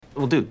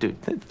Well, dude,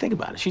 think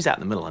about it. She's out in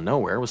the middle of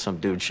nowhere with some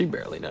dude she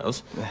barely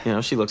knows. You know,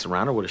 she looks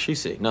around her. What does she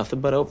see?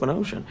 Nothing but open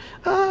ocean.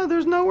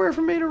 There's nowhere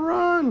for me to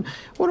run.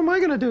 What am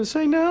I gonna do?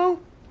 Say no?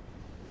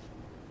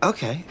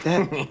 Okay,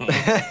 that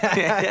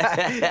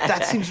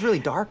seems really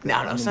dark.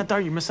 No, it's not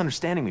dark. You're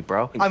misunderstanding me,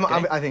 bro. I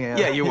think I am.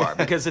 Yeah, you are.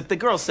 Because if the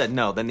girl said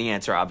no, then the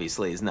answer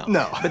obviously is no.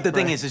 No. But the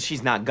thing is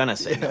she's not gonna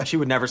say no. She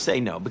would never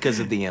say no because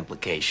of the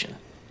implication.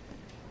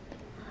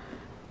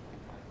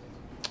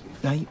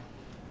 Now,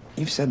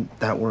 you've said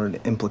that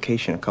word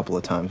implication a couple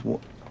of times.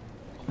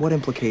 What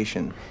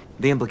implication?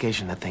 The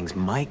implication that things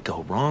might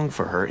go wrong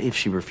for her if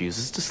she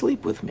refuses to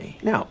sleep with me.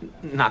 Now,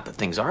 not that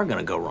things are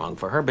gonna go wrong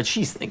for her, but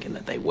she's thinking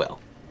that they will.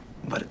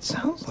 But it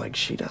sounds like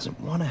she doesn't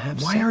want to have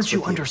sex with you. Why aren't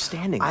you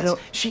understanding this? I don't...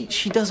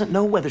 She doesn't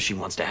know whether she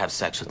wants to have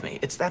sex with me.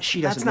 It's that She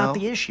doesn't that's not know?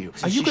 the issue.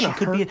 Are you gonna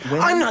hurt women?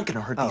 I'm not gonna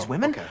hurt these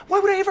women. Okay. Why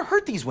would I ever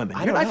hurt these women?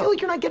 I don't I know. feel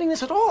like you're not getting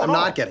this at all. I'm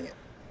not getting it.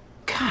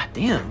 God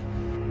damn.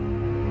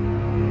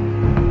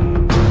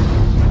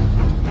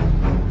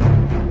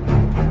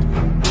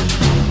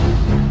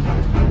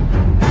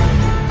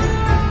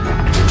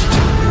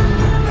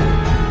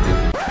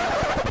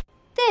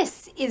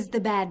 This is the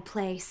bad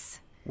place.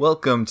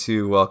 Welcome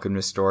to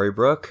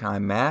Storybrooke.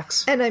 I'm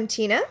Max. And I'm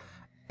Tina.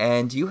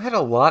 And you had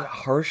a lot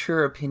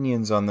harsher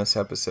opinions on this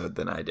episode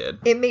than I did.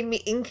 It made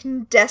me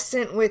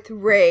incandescent with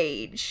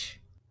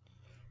rage.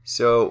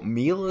 So,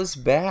 Mila's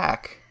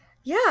back.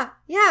 Yeah,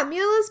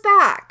 Mila's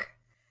back.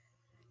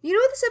 You know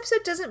what this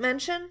episode doesn't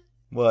mention?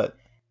 What?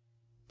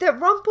 That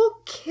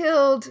Rumple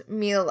killed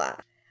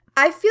Mila.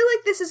 I feel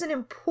like this is an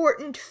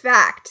important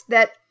fact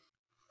that,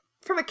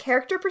 from a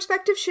character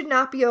perspective, should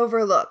not be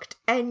overlooked.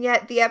 And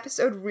yet the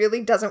episode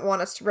really doesn't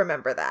want us to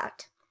remember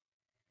that.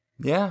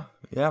 Yeah,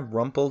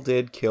 Rumple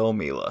did kill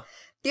Mila.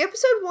 The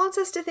episode wants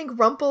us to think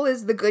Rumple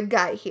is the good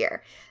guy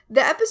here.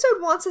 The episode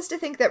wants us to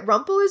think that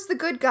Rumple is the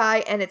good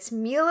guy and it's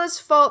Mila's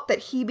fault that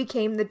he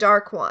became the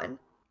Dark One.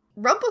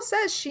 Rumple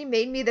says she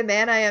made me the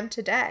man I am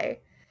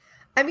today.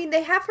 I mean,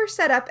 they have her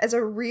set up as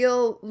a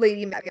real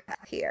Lady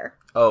Megapath here.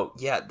 Oh,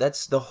 yeah,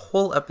 that's the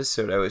whole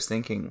episode I was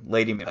thinking,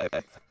 Lady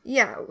Megapath.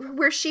 Yeah,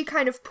 where she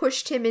kind of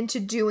pushed him into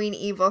doing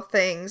evil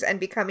things and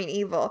becoming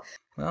evil.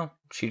 Well,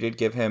 she did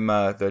give him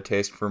the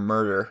taste for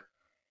murder.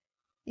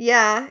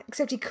 Yeah,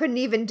 except he couldn't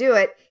even do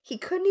it. He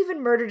couldn't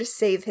even murder to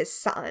save his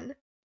son.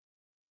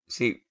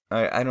 See,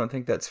 I don't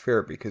think that's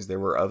fair because there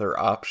were other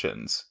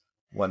options,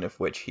 one of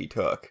which he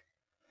took.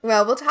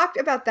 Well, we'll talk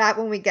about that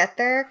when we get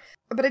there.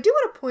 But I do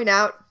want to point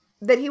out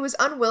that he was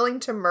unwilling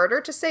to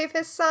murder to save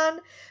his son,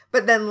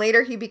 but then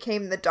later he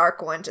became the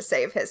Dark One to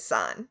save his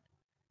son.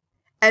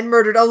 And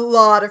murdered a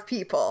lot of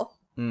people.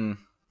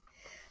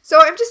 So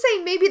I'm just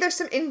saying maybe there's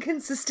some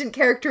inconsistent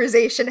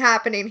characterization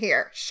happening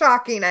here.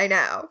 Shocking, I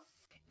know.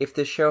 If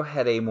the show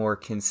had a more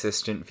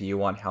consistent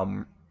view on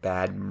how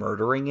bad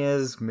murdering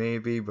is,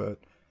 maybe, but...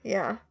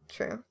 Yeah,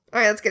 true.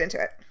 Alright, let's get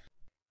into it.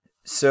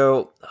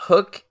 So,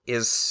 Hook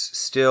is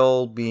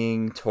still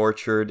being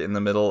tortured in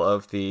the middle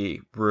of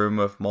the room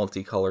of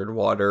multicolored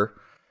water.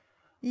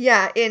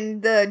 Yeah, in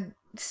the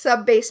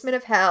sub-basement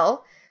of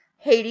hell.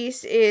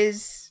 Hades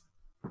is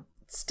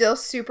still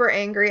super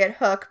angry at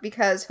Hook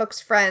because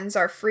Hook's friends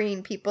are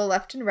freeing people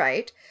left and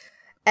right.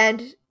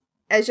 And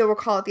as you'll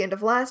recall at the end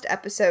of last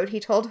episode, he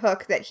told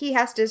Hook that he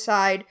has to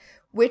decide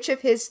which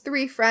of his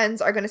 3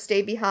 friends are going to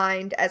stay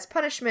behind as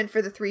punishment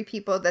for the 3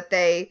 people that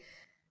they...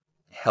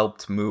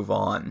 helped move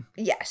on.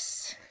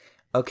 Yes.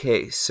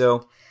 Okay,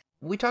 so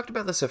we talked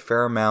about this a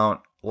fair amount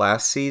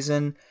last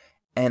season,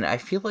 and I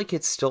feel like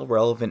it's still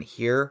relevant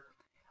here.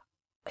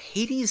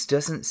 Hades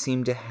doesn't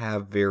seem to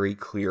have very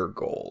clear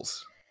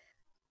goals.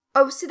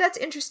 Oh, see, that's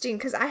interesting,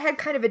 because I had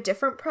kind of a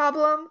different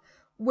problem,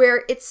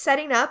 where it's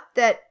setting up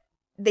that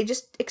they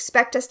just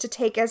expect us to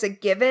take as a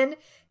given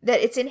that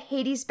it's in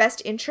Hades'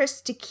 best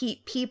interest to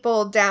keep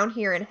people down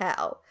here in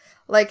hell.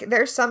 Like,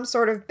 there's some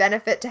sort of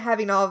benefit to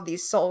having all of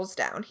these souls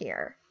down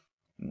here.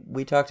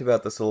 We talked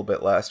about this a little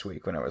bit last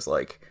week when I was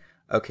like,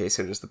 okay,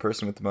 so does the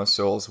person with the most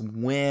souls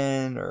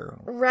win, or...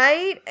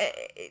 Right?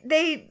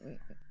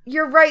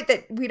 You're right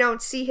that we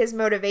don't see his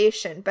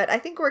motivation, but I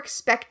think we're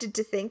expected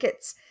to think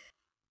it's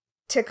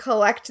to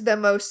collect the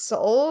most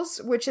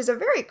souls, which is a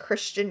very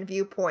Christian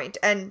viewpoint.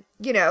 And,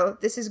 you know,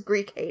 this is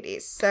Greek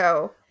Hades,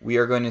 so... We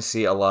are going to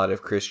see a lot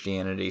of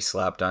Christianity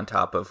slapped on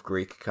top of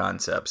Greek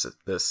concepts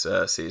this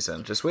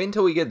season. Just wait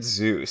until we get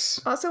Zeus.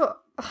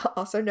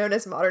 Also known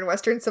as modern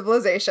Western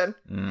civilization.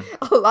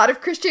 A lot of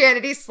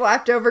Christianity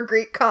slapped over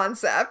Greek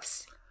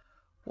concepts.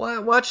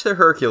 Watch the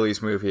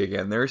Hercules movie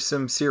again. There's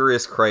some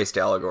serious Christ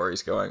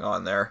allegories going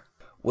on there.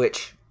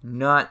 Which...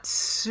 not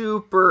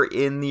super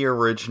in the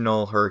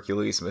original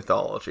Hercules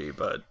mythology,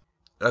 but...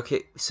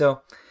 Okay,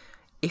 so,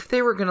 if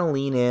they were going to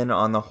lean in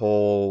on the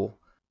whole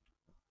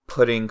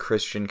putting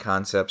Christian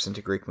concepts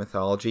into Greek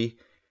mythology,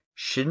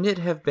 shouldn't it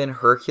have been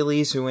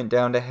Hercules who went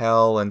down to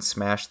hell and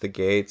smashed the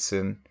gates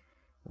and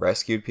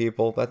rescued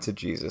people? That's a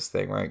Jesus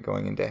thing, right?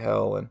 Going into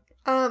hell and...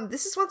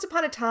 This is Once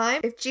Upon a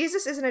Time. If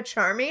Jesus isn't a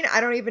charming, I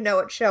don't even know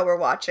what show we're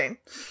watching.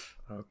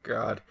 Oh,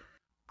 God.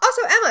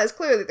 Also, Emma is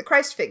clearly the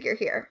Christ figure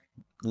here.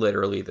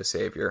 literally the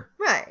savior.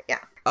 Right, yeah.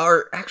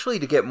 Or actually,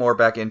 to get more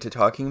back into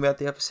talking about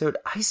the episode,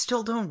 I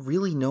still don't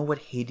really know what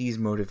Hades'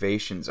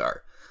 motivations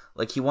are.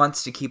 Like, he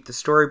wants to keep the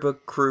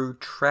Storybook crew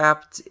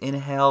trapped in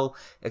hell,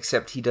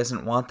 except he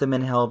doesn't want them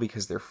in hell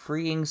because they're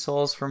freeing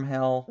souls from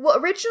hell. Well,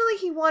 originally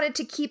he wanted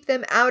to keep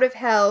them out of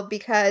hell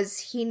because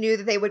he knew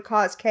that they would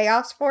cause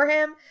chaos for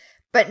him.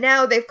 But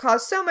now they've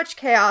caused so much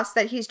chaos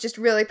that he's just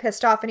really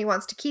pissed off and he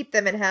wants to keep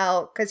them in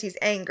hell because he's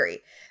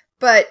angry.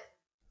 But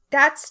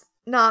that's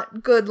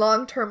not good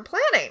long-term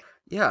planning.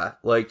 Yeah,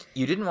 like,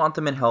 you didn't want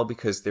them in hell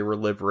because they were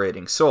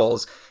liberating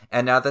souls,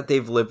 and now that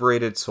they've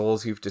liberated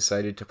souls, you've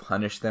decided to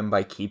punish them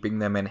by keeping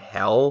them in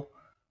hell?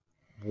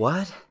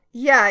 What?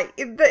 Yeah,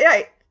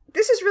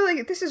 this is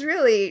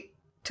really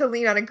to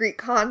lean on a Greek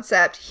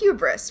concept,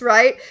 hubris,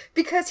 right?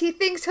 Because he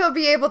thinks he'll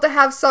be able to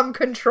have some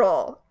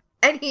control,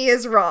 and he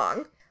is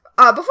wrong.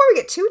 Before we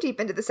get too deep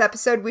into this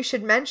episode, we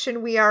should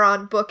mention we are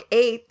on Book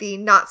 8, The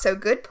Not So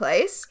Good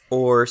Place.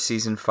 Or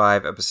Season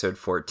 5, Episode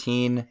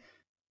 14,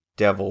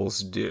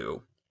 Devil's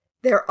Due.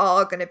 They're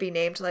all going to be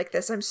named like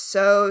this. I'm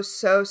so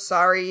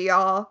sorry,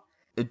 y'all.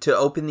 To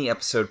open the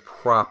episode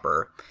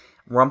proper,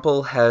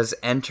 Rumple has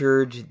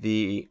entered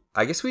the...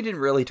 I guess we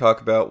didn't really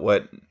talk about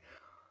what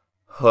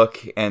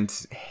Hook and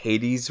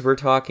Hades were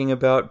talking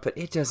about, but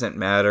it doesn't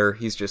matter.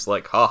 He's just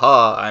like,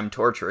 haha, I'm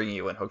torturing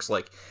you. And Hook's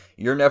like,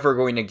 you're never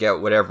going to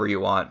get whatever you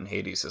want. And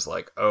Hades is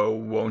like, oh,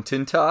 won't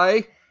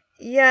I?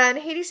 Yeah, and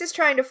Hades is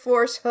trying to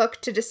force Hook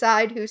to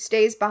decide who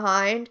stays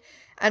behind.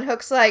 And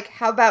Hook's like,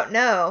 how about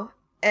no?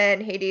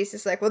 And Hades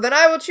is like, well, then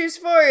I will choose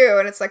for you.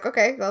 And it's like,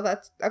 okay, well,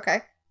 that's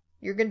okay.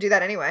 You're going to do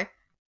that anyway.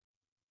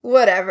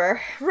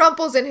 Whatever.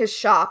 Rumple's in his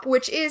shop,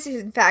 which is,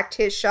 in fact,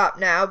 his shop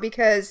now,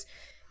 because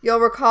you'll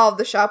recall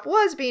the shop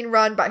was being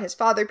run by his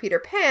father, Peter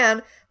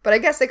Pan, but I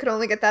guess they could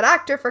only get that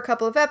actor for a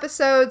couple of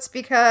episodes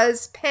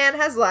because Pan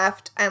has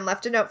left and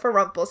left a note for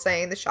Rumple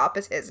saying the shop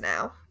is his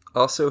now.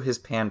 Also, his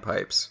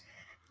panpipes.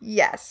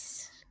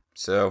 Yes.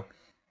 So,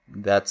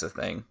 that's a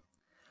thing.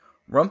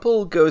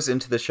 Rumple goes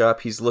into the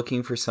shop. He's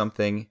looking for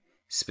something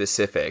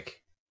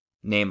specific,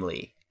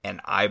 namely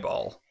an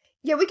eyeball.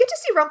 Yeah, we get to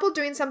see Rumple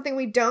doing something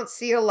we don't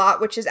see a lot,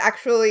 which is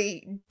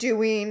actually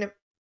doing...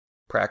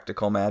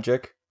 Practical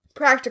magic?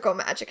 Practical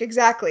magic,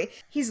 exactly.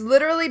 He's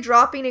literally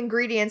dropping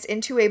ingredients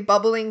into a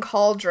bubbling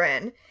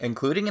cauldron.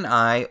 Including an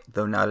eye,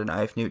 though not an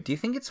eye of Newt. Do you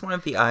think it's one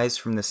of the eyes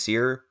from the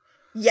seer?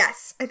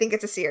 Yes, I think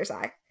it's a seer's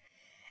eye.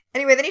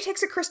 Anyway, then he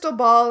takes a crystal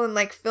ball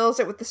and, fills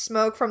it with the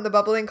smoke from the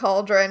bubbling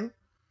cauldron.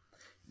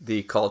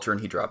 The cauldron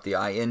he dropped the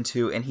eye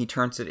into, and he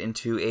turns it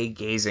into a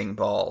gazing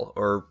ball,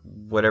 or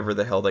whatever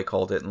the hell they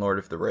called it in Lord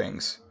of the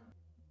Rings.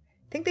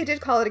 I think they did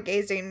call it a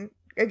gazing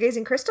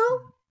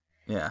crystal?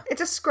 Yeah.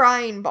 It's a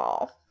scrying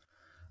ball.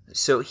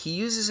 So he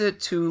uses it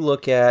to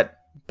look at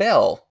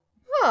Belle.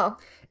 Oh.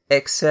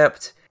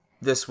 Except,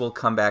 this will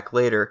come back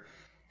later,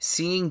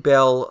 seeing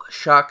Belle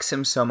shocks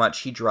him so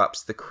much he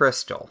drops the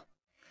crystal.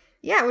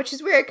 Yeah, which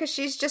is weird, because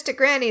she's just at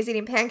Granny's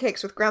eating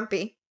pancakes with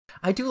Grumpy.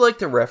 I do like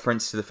the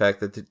reference to the fact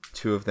that the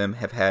two of them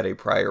have had a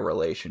prior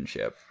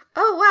relationship.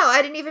 Oh, wow,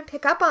 I didn't even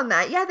pick up on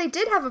that. Yeah, they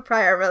did have a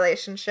prior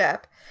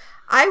relationship.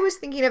 I was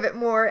thinking of it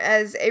more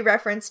as a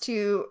reference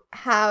to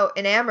how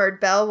enamored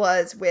Belle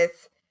was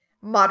with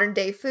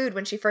modern-day food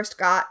when she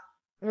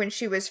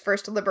was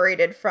first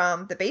liberated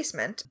from the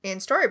basement in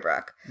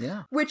Storybrooke.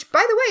 Yeah. Which,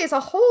 by the way, is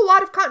a whole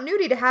lot of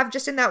continuity to have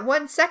just in that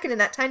 1 second in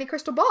that tiny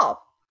crystal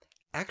ball.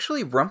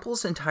 Actually,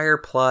 Rumple's entire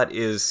plot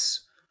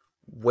is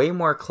way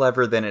more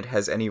clever than it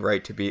has any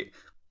right to be.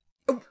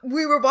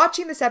 We were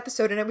watching this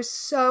episode and I was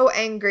so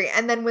angry.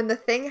 And then when the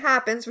thing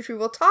happens, which we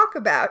will talk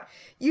about,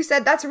 you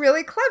said, that's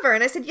really clever.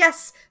 And I said,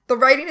 yes, the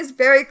writing is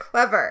very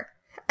clever.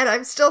 And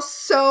I'm still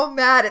so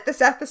mad at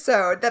this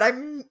episode that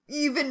I'm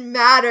even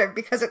madder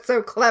because it's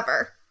so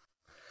clever.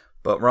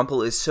 But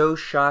Rumple is so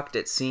shocked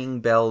at seeing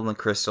Belle in the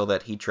crystal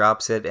that he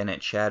drops it and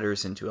it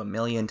shatters into a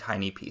million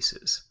tiny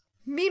pieces.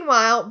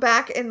 Meanwhile,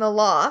 back in the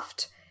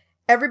loft,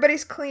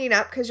 everybody's cleaning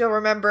up because you'll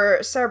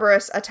remember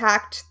Cerberus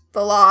attacked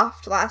the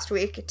loft last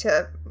week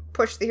to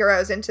push the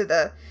heroes into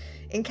the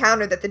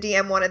encounter that the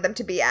DM wanted them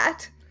to be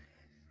at.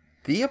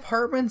 The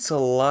apartment's a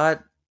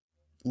lot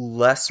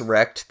less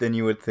wrecked than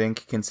you would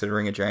think,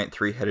 considering a giant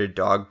 3-headed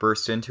dog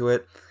burst into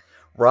it.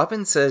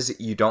 Robin says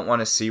you don't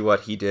want to see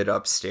what he did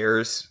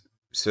upstairs,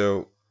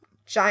 so...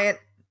 Giant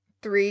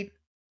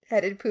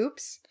 3-headed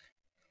poops?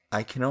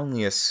 I can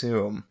only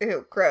assume.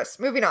 Ew, gross.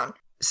 Moving on.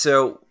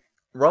 So,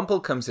 Rumple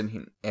comes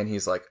in and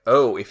he's like,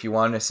 oh, if you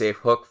want to save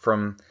Hook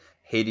from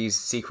Hades'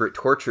 secret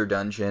torture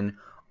dungeon,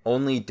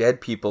 only dead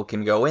people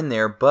can go in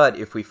there, but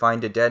if we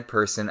find a dead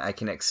person, I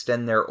can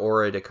extend their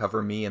aura to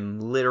cover me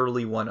and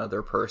literally one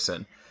other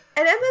person.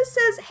 And Emma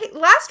says, hey,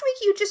 last week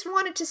you just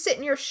wanted to sit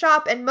in your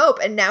shop and mope,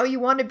 and now you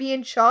want to be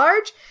in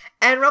charge?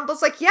 And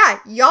Rumple's like, yeah,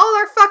 y'all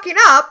are fucking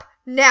up,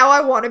 now I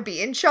want to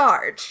be in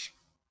charge.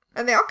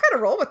 And they all kind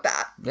of roll with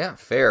that. Yeah,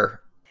 fair.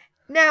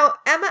 Now,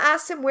 Emma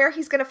asks him where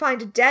he's going to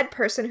find a dead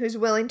person who's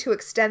willing to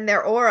extend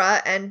their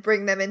aura and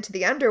bring them into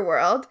the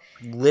underworld.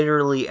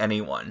 Literally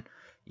anyone.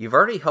 You've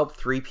already helped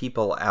 3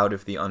 people out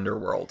of the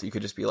underworld. You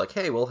could just be like,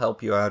 hey, we'll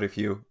help you out if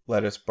you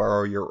let us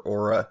borrow your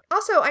aura.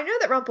 Also, I know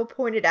that Rumpel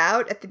pointed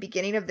out at the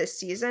beginning of this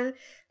season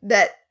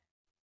that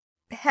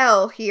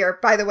Hell here,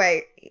 by the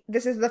way,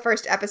 this is the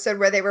first episode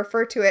where they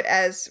refer to it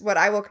as what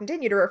I will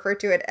continue to refer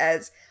to it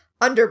as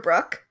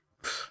Underbrook.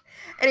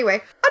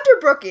 Anyway,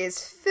 Underbrook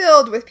is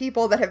filled with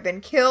people that have been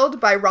killed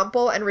by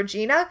Rumpel and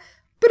Regina,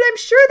 but I'm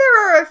sure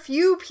there are a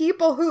few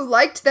people who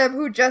liked them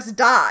who just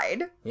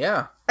died.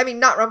 Yeah. I mean,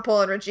 not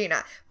Rumpel and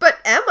Regina, but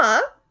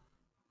Emma.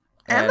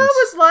 And Emma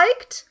was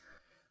liked.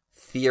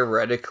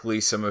 theoretically,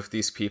 some of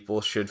these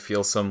people should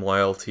feel some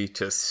loyalty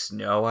to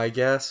Snow, I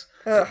guess.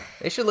 Ugh.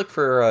 They should look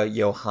for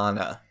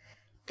Johanna.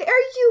 There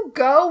you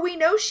go. We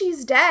know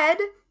she's dead.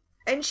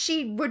 And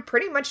she would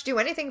pretty much do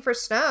anything for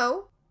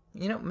Snow.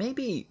 You know,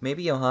 maybe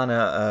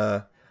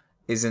Johanna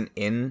isn't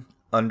in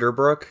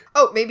Underbrook.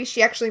 Oh, maybe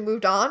she actually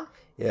moved on?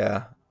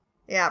 Yeah.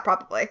 Yeah,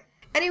 probably.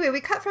 Anyway,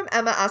 we cut from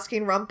Emma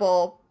asking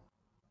Rumpel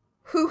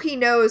who he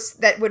knows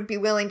that would be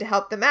willing to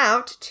help them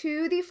out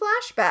to the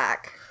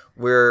flashback.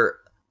 Where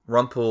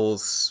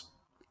Rumpel's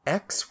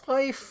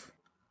ex-wife?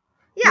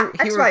 Yeah,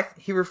 ex-wife.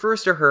 He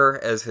refers to her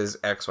as his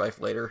ex-wife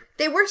later.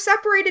 They were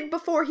separated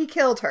before he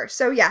killed her,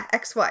 so yeah,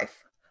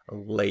 ex-wife. A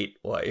late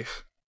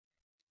wife.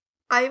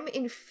 I'm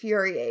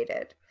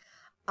infuriated.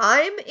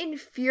 I'm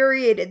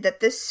infuriated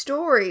that this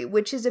story,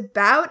 which is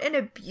about an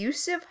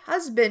abusive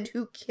husband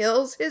who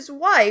kills his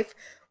wife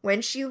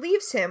when she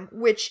leaves him,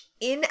 which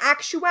in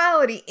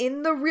actuality,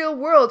 in the real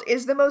world,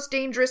 is the most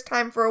dangerous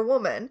time for a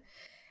woman,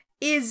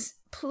 is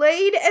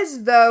played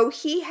as though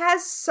he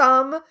has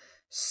some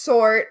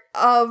sort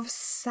of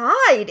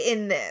side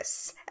in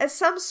this, as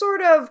some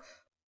sort of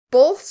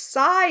both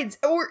sides,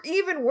 or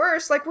even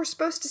worse, like we're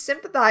supposed to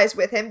sympathize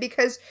with him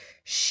because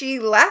she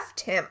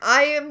left him.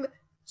 I am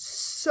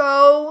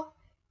so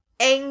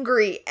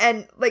angry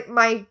and like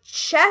my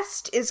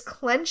chest is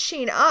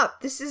clenching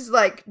up. This is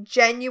like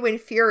genuine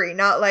fury,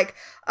 not like,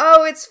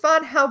 oh, it's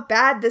fun how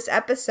bad this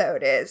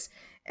episode is.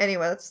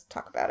 Anyway, let's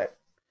talk about it.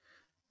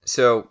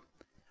 So,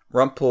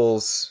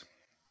 Rumpel's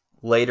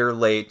later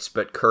late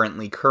but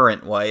currently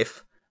current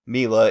wife,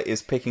 Mila,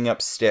 is picking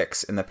up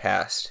sticks in the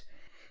past.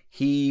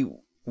 He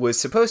was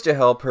supposed to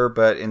help her,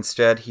 but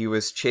instead he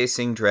was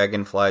chasing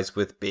dragonflies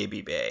with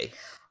Baby Bay.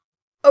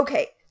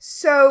 Okay,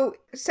 so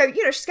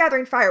she's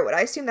gathering firewood.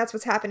 I assume that's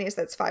what's happening, is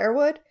that's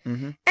firewood.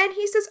 Mm-hmm. And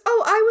he says,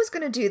 oh, I was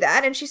going to do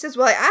that. And she says,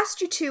 well, I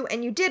asked you to,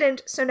 and you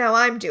didn't, so now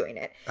I'm doing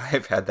it.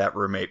 I've had that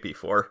roommate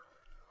before.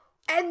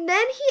 And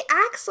then he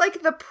acts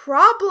like the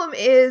problem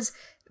is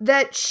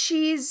that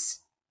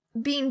she's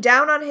being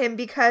down on him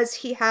because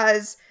he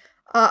has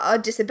a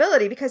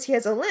disability, because he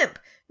has a limp.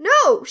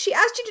 No, she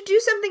asked you to do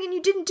something and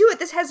you didn't do it.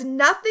 This has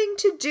nothing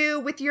to do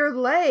with your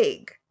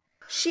leg.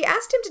 She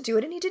asked him to do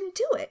it and he didn't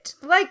do it.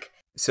 Like...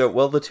 So,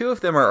 while the two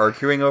of them are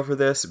arguing over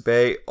this,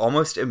 Bay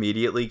almost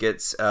immediately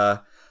gets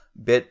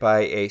bit by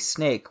a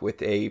snake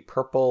with a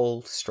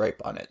purple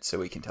stripe on it, so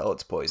we can tell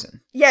it's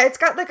poison. Yeah, it's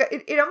got like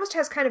it almost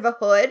has kind of a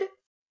hood.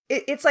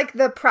 It's like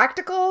the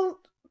practical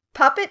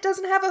puppet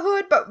doesn't have a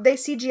hood, but they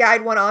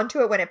CGI'd one onto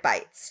it when it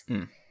bites.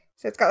 Mm.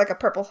 So it's got like a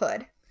purple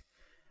hood.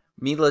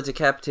 Mila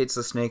decapitates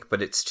the snake,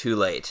 but it's too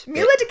late.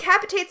 Mila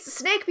decapitates the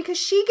snake because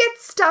she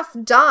gets stuff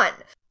done.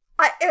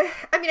 I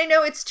mean, I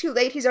know it's too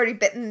late. He's already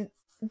bitten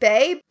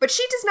Bay, but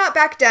she does not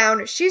back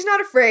down. She's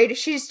not afraid.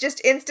 She's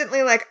just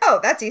instantly like,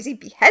 oh, that's easy.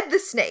 Behead the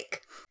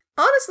snake.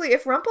 Honestly,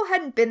 if Rumpel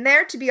hadn't been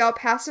there to be all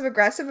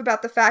passive-aggressive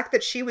about the fact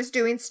that she was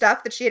doing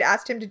stuff that she had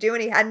asked him to do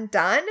and he hadn't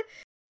done,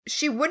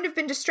 she wouldn't have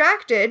been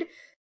distracted.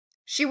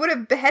 She would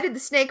have beheaded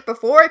the snake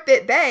before it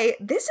bit Bay.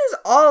 This is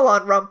all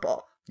on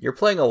Rumpel. You're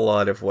playing a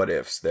lot of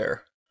what-ifs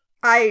there.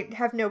 I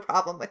have no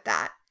problem with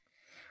that.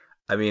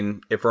 I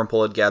mean, if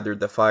Rumpel had gathered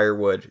the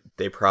firewood,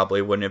 they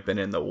probably wouldn't have been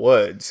in the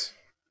woods.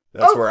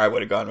 That's where I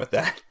would have gone with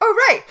that. Oh,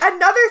 right.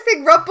 Another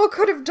thing Rumpel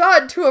could have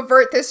done to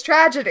avert this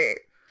tragedy.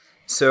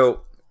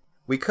 So,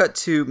 we cut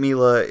to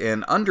Mila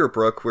in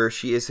Underbrook, where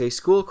she is a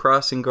school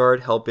crossing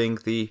guard helping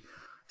the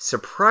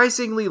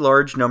surprisingly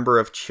large number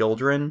of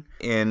children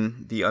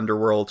in the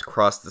underworld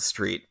cross the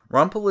street.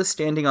 Rumpel is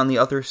standing on the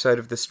other side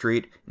of the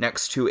street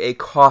next to a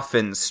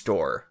coffin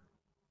store.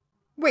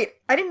 Wait,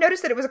 I didn't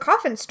notice that it was a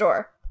coffin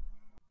store.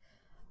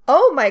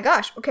 Oh my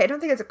gosh. Okay, I don't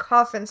think it's a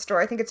coffin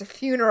store. I think it's a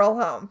funeral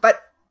home,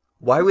 but...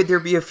 Why would there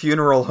be a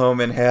funeral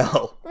home in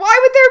hell? Why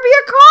would there be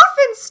a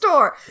coffin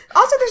store?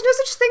 Also, there's no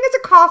such thing as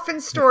a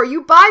coffin store.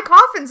 You buy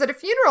coffins at a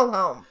funeral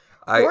home.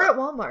 Or at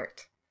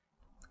Walmart.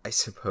 I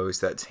suppose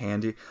that's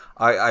handy.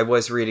 I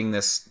was reading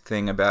this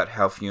thing about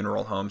how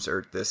funeral homes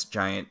are this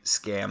giant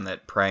scam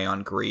that prey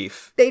on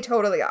grief. They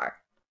totally are.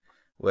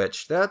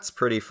 Which, that's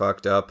pretty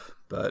fucked up,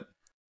 but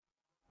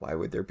why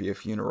would there be a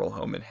funeral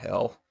home in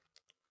hell?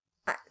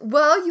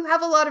 Well, you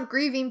have a lot of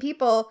grieving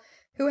people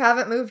who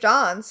haven't moved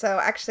on, so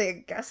actually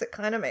I guess it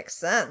kind of makes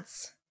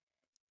sense.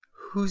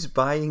 Who's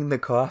buying the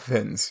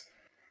coffins?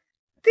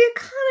 The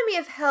economy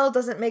of hell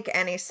doesn't make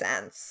any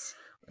sense.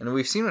 And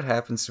we've seen what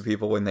happens to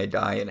people when they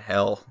die in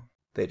hell.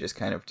 They just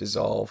kind of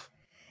dissolve.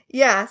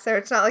 Yeah, so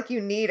it's not like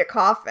you need a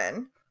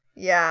coffin.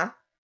 Yeah.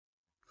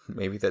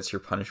 maybe that's your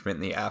punishment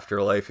in the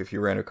afterlife if you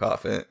ran a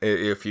coffin.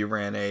 If you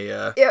ran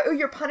a.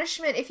 Your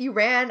punishment if you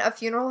ran a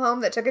funeral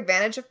home that took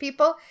advantage of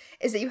people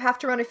is that you have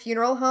to run a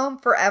funeral home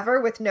forever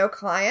with no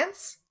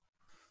clients.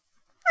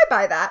 I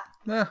buy that.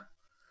 Yeah.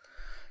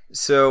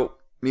 So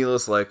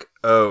Mila's like,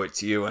 oh,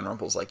 it's you. And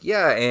Rumple's like,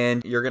 yeah,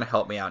 and you're going to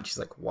help me out. And she's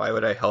like, why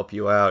would I help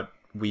you out?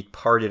 We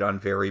parted on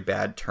very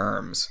bad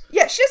terms.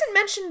 Yeah, she doesn't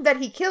mention that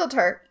he killed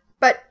her,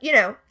 but, he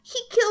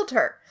killed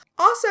her.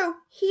 Also,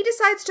 he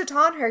decides to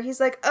taunt her. He's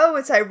like, oh,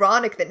 it's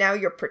ironic that now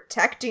you're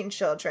protecting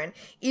children,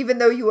 even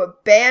though you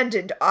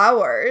abandoned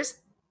ours.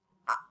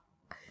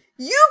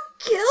 You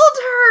killed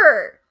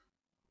her!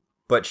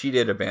 But she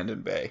did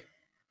abandon Bae.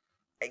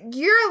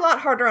 You're a lot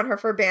harder on her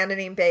for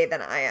abandoning Bae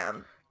than I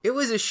am. It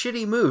was a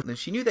shitty move. And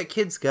she knew that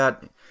kids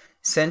got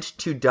sent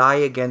to die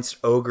against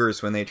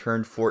ogres when they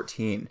turned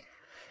 14.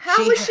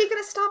 How was she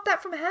going to stop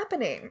that from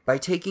happening? By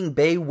taking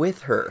Bae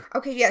with her.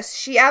 Okay, yes,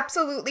 she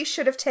absolutely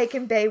should have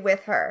taken Bae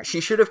with her.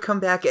 She should have come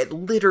back at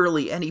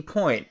literally any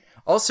point.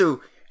 Also,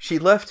 she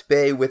left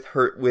Bae with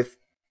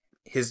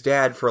his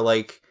dad for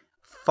like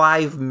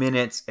 5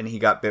 minutes and he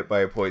got bit by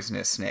a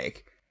poisonous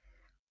snake.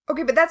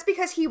 Okay, but that's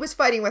because he was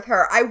fighting with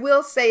her. I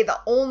will say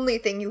the only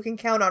thing you can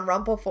count on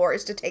Rumple for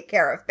is to take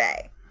care of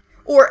Bae.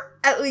 Or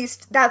at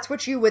least that's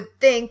what you would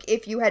think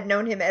if you had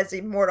known him as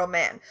a mortal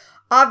man.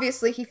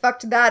 Obviously, he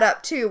fucked that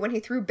up, too, when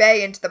he threw Bae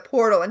into the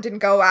portal and didn't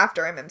go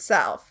after him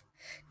himself.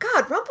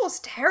 God,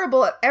 Rumple's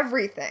terrible at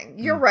everything.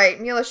 You're right,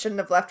 Mila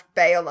shouldn't have left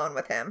Bae alone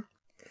with him.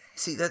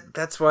 See,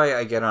 that's why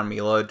I get on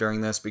Mila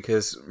during this,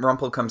 because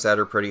Rumple comes at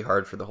her pretty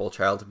hard for the whole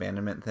child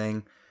abandonment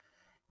thing.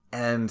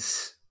 And,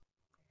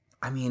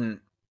 I mean,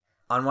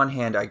 on one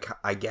hand,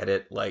 I get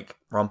it. Like,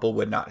 Rumple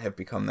would not have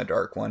become the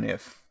Dark One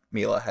if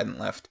Mila hadn't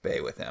left Bae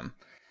with him.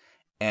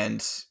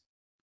 And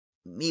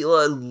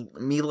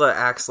Mila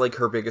acts like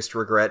her biggest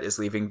regret is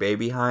leaving Bae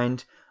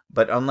behind,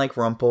 but unlike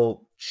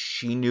Rumple,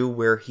 she knew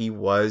where he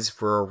was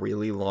for a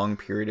really long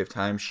period of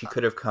time. She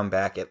could have come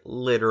back at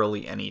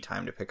literally any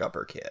time to pick up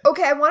her kid.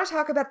 Okay, I want to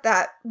talk about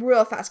that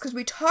real fast, because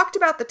we talked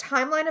about the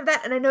timeline of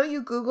that, and I know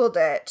you Googled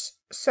it.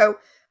 So,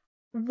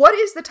 what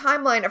is the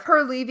timeline of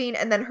her leaving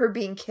and then her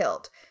being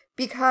killed?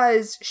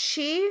 Because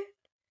she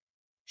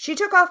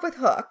took off with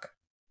Hook,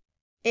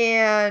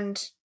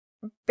 and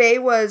Bae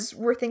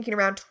we're thinking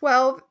around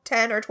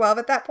 10 or 12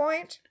 at that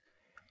point.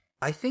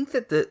 I think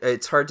that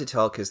it's hard to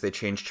tell because they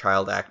changed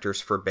child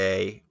actors for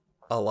Bae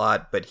a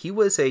lot, but he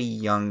was a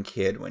young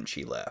kid when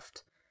she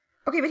left.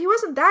 Okay, but he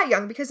wasn't that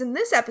young because in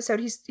this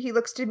episode he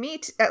looks to me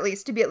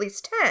to be at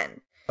least 10.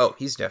 Oh,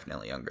 he's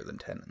definitely younger than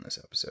 10 in this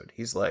episode.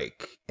 He's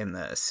like in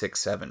the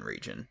 6-7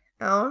 region.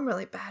 Oh, I'm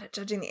really bad at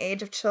judging the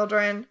age of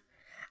children.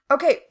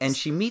 Okay. And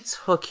she meets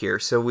Hook here,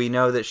 so we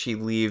know that she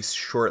leaves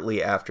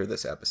shortly after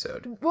this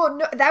episode. Well,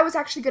 no, that was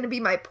actually going to be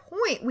my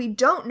point. We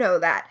don't know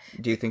that.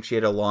 Do you think she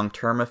had a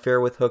long-term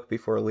affair with Hook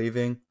before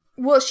leaving?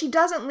 Well, she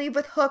doesn't leave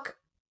with Hook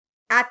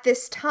at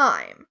this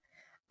time.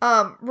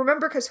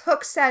 Remember, because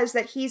Hook says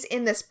that he's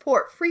in this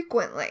port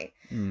frequently.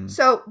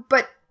 So,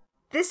 but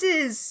this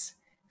is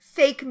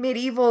fake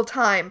medieval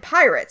time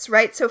pirates,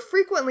 right? So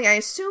frequently, I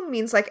assume,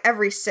 means like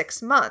every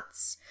 6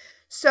 months.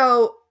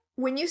 So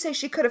when you say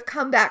she could have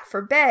come back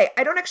for Bae,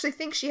 I don't actually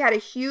think she had a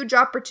huge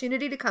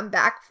opportunity to come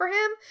back for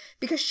him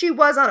because she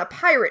was on a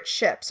pirate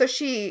ship.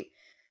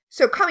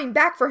 So coming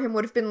back for him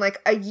would have been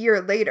like a year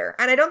later.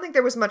 And I don't think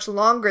there was much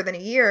longer than a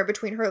year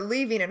between her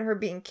leaving and her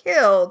being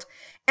killed.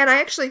 And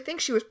I actually think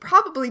she was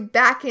probably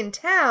back in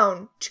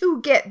town to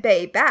get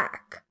Bae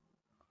back.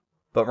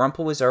 But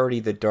Rumple was already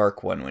the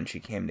Dark One when she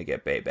came to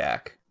get Bae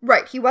back.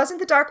 Right. He wasn't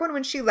the Dark One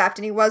when she left,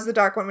 and he was the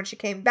Dark One when she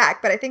came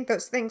back. But I think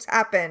those things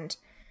happened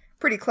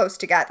pretty close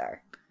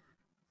together.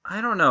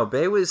 I don't know.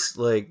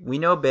 We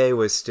know Bae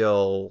was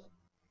still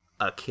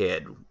a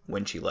kid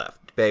when she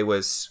left. Bae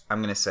was,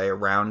 I'm going to say,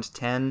 around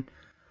 10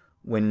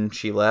 when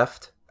she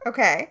left.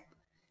 Okay.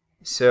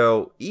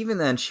 So even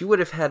then, she would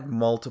have had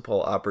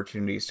multiple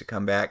opportunities to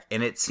come back.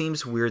 And it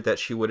seems weird that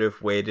she would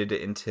have waited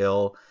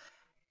until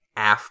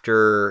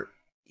after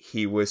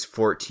he was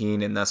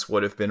 14 and thus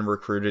would have been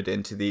recruited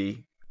into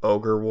the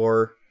Ogre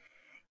War.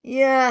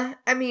 Yeah,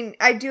 I mean,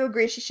 I do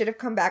agree she should have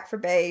come back for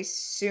Bae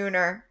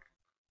sooner.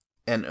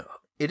 And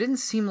it didn't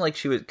seem like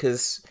she was,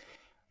 because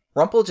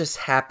Rumple just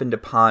happened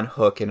upon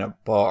Hook in a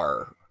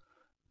bar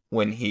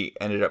when he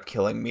ended up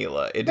killing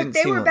Mila. But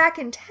they were back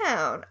in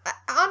town.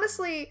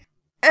 Honestly,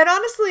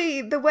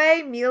 the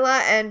way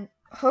Mila and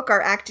Hook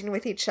are acting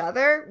with each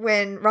other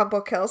when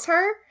Rumple kills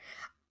her,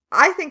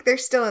 I think they're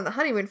still in the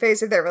honeymoon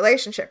phase of their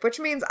relationship, which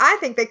means I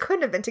think they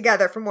couldn't have been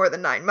together for more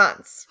than 9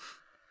 months.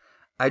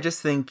 I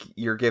just think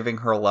you're giving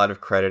her a lot of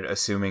credit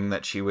assuming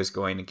that she was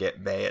going to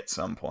get Bae at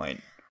some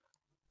point.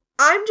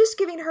 I'm just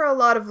giving her a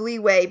lot of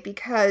leeway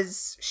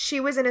because she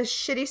was in a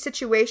shitty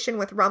situation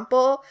with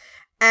Rumple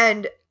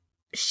and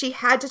she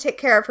had to take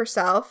care of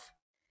herself.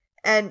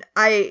 And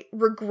I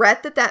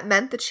regret that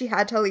meant that she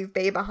had to leave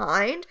Bae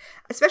behind,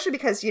 especially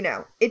because,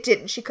 it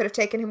didn't. She could have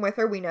taken him with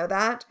her. We know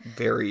that.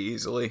 Very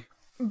easily.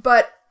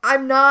 But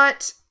I'm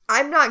not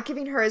I'm not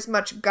giving her as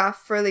much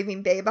guff for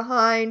leaving Bae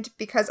behind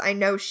because I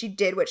know she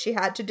did what she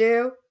had to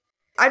do.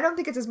 I don't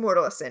think it's as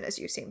mortal a sin as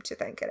you seem to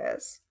think it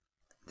is.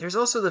 There's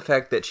also the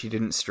fact that she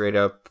didn't straight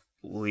up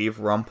leave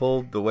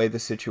Rumpel. The way the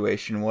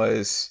situation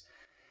was,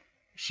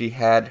 she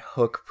had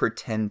Hook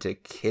pretend to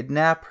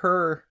kidnap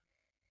her.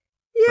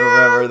 Yeah.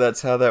 Remember,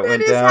 that's how that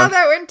went down. That is how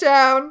that went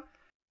down.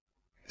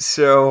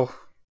 So,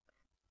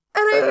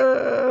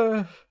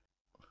 And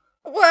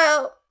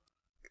well,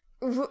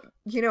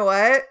 you know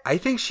what? I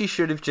think she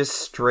should have just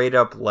straight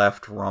up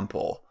left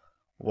Rumpel.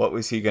 What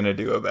was he gonna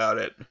do about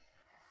it?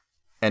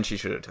 And she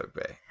should have took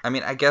Bae. I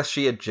mean, I guess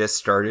she had just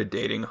started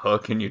dating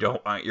Hook, and you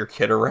don't want your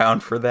kid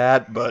around for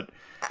that, but...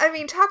 I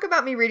mean, talk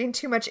about me reading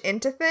too much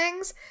into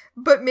things,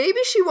 but maybe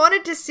she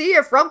wanted to see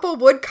if Rumpel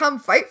would come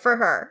fight for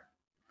her.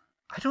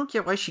 I don't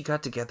get why she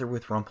got together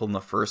with Rumpel in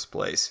the first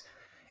place.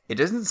 It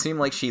doesn't seem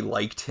like she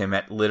liked him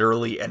at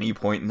literally any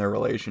point in their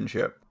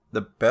relationship.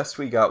 The best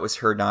we got was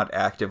her not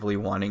actively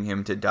wanting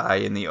him to die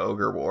in the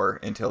Ogre War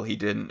until he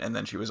didn't, and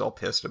then she was all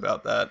pissed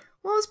about that.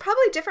 Well, it was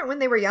probably different when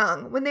they were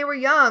young. When they were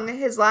young,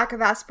 his lack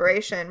of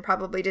aspiration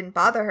probably didn't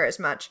bother her as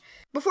much.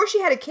 Before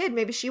she had a kid,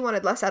 maybe she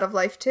wanted less out of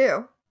life,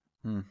 too.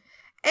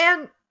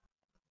 And,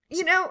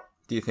 you know...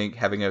 Do you think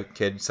having a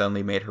kid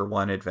suddenly made her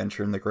want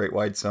adventure in the Great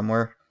Wide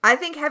Somewhere? I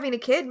think having a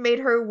kid made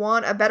her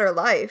want a better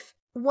life.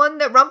 One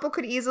that Rumpel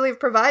could easily have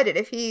provided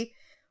if he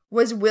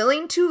was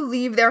willing to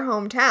leave their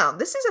hometown.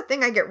 This is a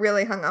thing I get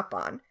really hung up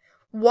on.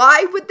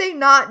 Why would they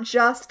not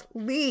just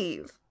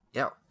leave?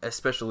 Yeah,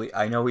 especially,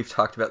 I know we've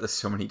talked about this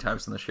so many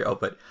times on the show,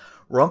 but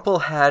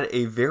Rumpel had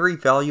a very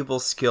valuable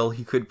skill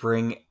he could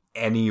bring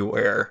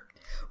anywhere.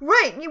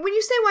 Right. When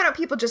you say why don't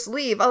people just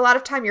leave, a lot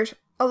of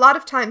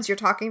times you're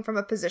talking from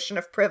a position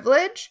of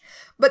privilege,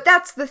 but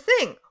that's the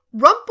thing.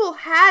 Rumpel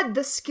had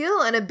the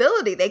skill and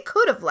ability. They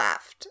could have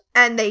left,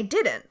 and they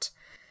didn't.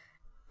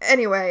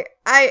 Anyway,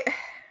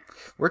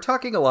 We're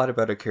talking a lot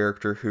about a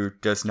character who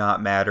does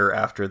not matter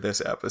after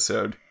this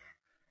episode.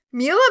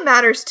 Mila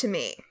matters to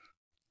me.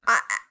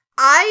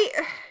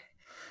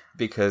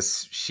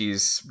 Because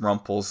she's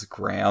Rumpel's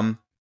Graham.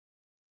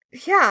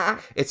 Yeah.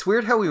 It's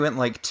weird how we went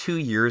like 2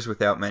 years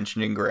without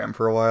mentioning Graham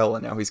for a while,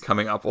 and now he's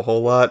coming up a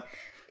whole lot.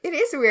 It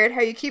is weird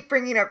how you keep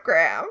bringing up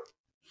Graham.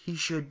 He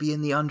should be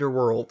in the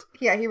underworld.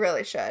 Yeah, he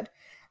really should.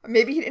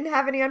 Maybe he didn't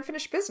have any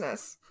unfinished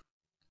business.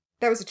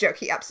 That was a joke.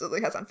 He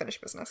absolutely has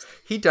unfinished business.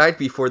 He died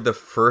before the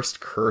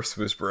first curse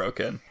was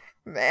broken.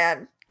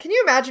 Man, can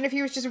you imagine if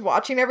he was just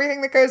watching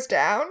everything that goes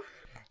down?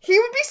 He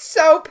would be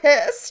so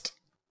pissed.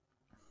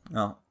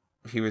 Oh,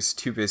 he was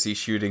too busy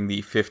shooting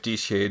the 50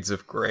 Shades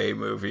of Grey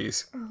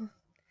movies.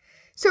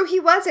 So he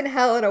was in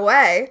hell in a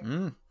way.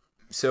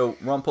 So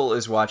Rumpel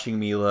is watching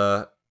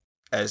Mila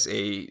as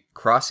a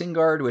crossing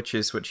guard, which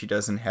is what she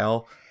does in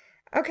hell.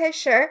 Okay,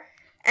 sure.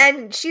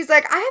 And she's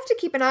like, I have to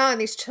keep an eye on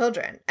these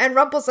children. And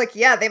Rumpel's like,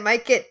 yeah, they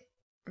might get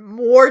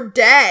more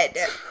dead.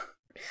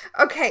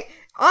 Okay,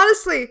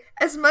 honestly,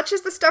 as much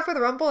as the stuff with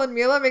Rumpel and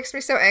Mila makes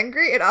me so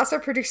angry, it also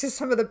produces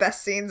some of the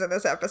best scenes in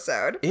this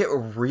episode. It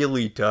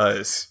really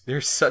does.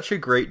 There's such a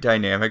great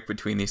dynamic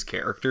between these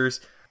characters.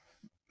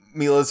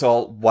 Mila's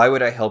all, why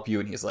would I help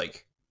you? And he's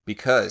like,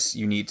 because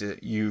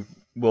you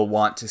will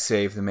want to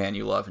save the man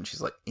you love. And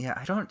she's like, yeah,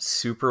 I don't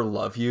super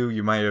love you.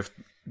 You might have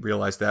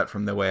realized that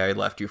from the way I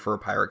left you for a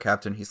pirate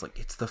captain. He's like,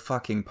 it's the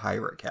fucking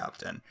pirate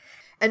captain.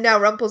 And now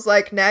Rumpel's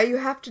like, now you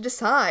have to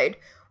decide.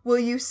 Will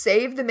you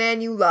save the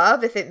man you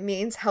love if it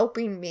means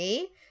helping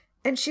me?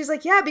 And she's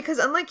like, yeah, because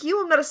unlike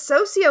you, I'm not a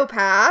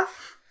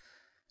sociopath.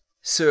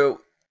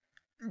 So,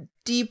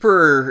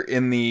 deeper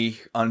in the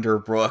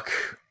Underbrook,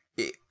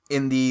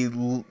 in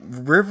the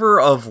River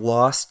of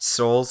Lost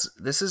Souls,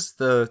 this is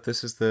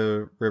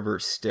the river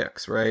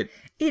Styx, right?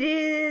 It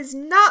is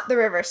not the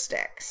river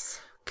Styx.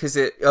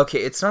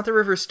 It's not the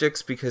river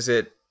Styx because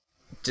it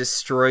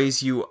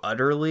destroys you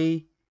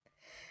utterly.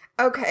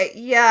 Okay,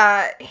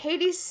 yeah.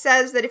 Hades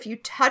says that if you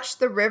touch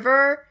the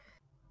river,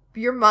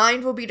 your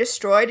mind will be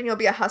destroyed and you'll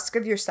be a husk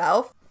of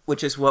yourself.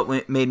 Which is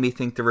what made me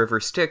think the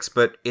river Styx,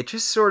 but it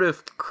just sort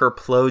of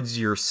kerplodes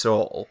your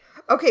soul.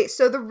 Okay,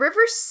 so the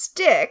river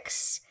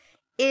Styx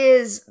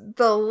is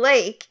the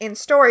lake in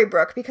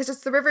Storybrooke because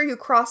it's the river you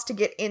cross to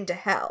get into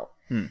hell.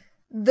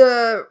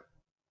 The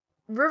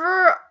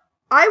river...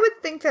 I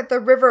would think that the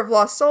River of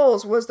Lost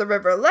Souls was the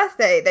River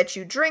Lethe that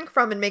you drink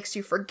from and makes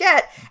you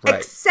forget, right.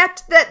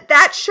 Except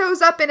that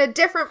shows up in a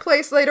different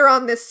place later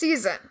on this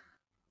season.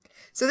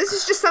 So this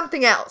is just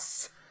something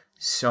else.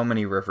 So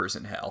many rivers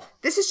in hell.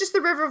 This is just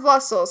the River of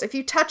Lost Souls. If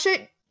you touch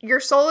it,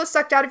 your soul is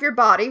sucked out of your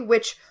body,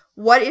 which,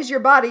 what is your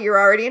body? You're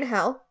already in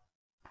hell.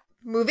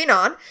 Moving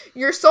on.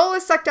 Your soul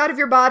is sucked out of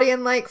your body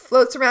and,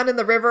 floats around in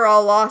the river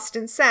all lost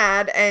and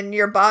sad, and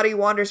your body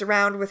wanders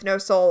around with no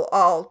soul,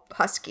 all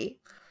husky.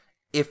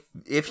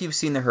 If you've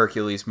seen the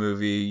Hercules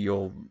movie,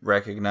 you'll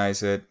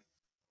recognize it.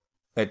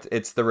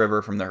 It's the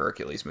river from the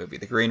Hercules movie.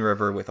 The Green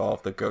River with all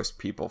of the ghost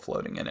people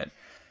floating in it.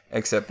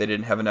 Except they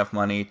didn't have enough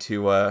money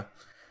to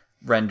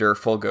render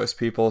full ghost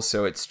people,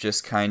 so it's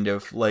just kind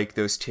of like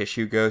those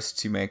tissue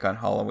ghosts you make on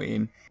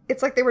Halloween.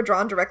 It's like they were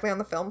drawn directly on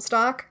the film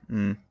stock.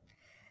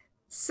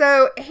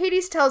 So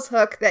Hades tells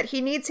Hook that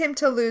he needs him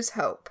to lose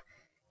hope.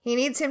 He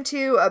needs him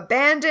to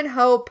abandon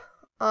hope,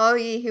 all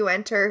ye who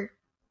enter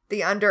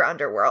the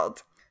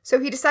underworld. So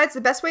he decides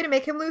the best way to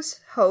make him lose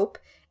hope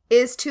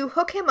is to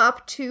hook him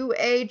up to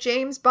a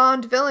James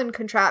Bond villain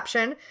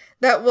contraption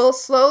that will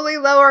slowly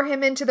lower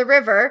him into the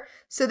river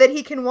so that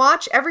he can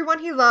watch everyone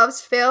he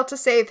loves fail to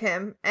save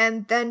him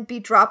and then be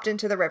dropped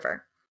into the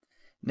river.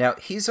 Now,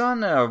 he's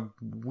on a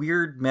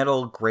weird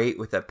metal grate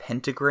with a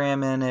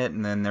pentagram in it,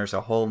 and then there's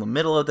a hole in the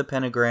middle of the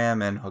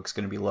pentagram, and Hook's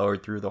going to be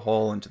lowered through the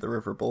hole into the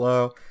river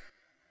below.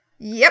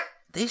 Yep.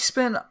 They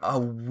spent a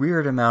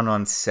weird amount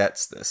on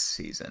sets this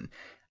season.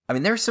 I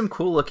mean, there's some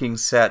cool-looking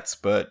sets,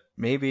 but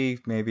maybe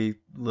a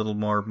little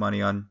more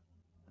money on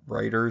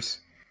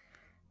writers.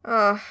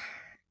 My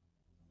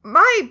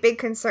big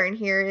concern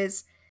here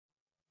is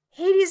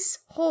Hades'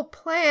 whole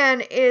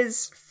plan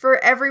is for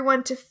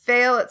everyone to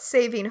fail at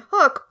saving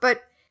Hook,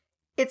 but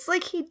it's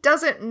like he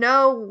doesn't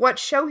know what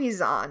show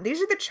he's on.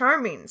 These are the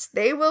Charmings.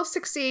 They will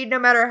succeed no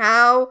matter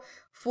how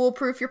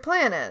foolproof your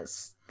plan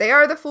is. They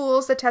are the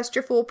fools that test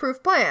your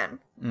foolproof plan.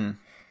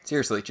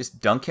 Seriously, just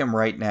dunk him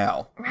right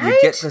now. Right? You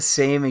get the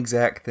same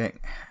exact thing.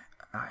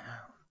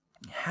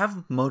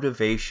 Have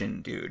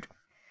motivation, dude.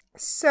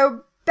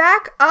 So,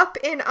 back up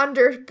in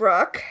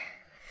Underbrook.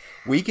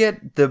 We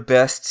get the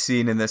best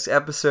scene in this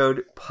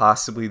episode,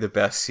 possibly the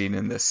best scene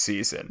in this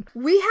season.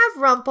 We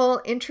have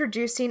Rumple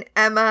introducing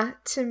Emma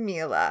to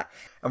Mila.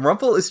 And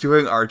Rumple is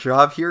doing our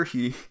job here.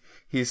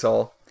 He's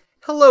all,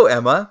 "Hello,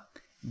 Emma.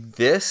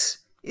 This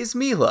is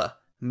Mila.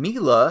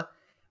 Mila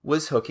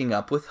was hooking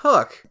up with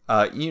Hook.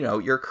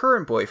 Your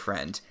current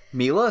boyfriend.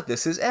 Mila,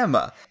 this is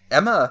Emma.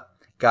 Emma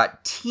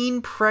got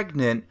teen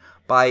pregnant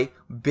by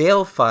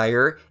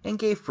Balefire and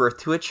gave birth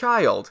to a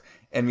child."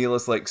 And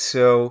Mila's like,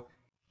 "So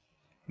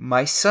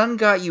my son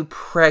got you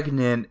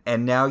pregnant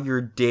and now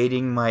you're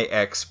dating my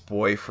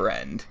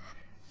ex-boyfriend."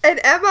 And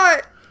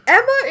Emma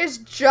is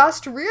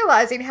just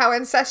realizing how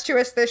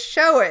incestuous this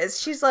show is.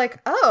 She's like,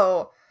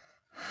 oh,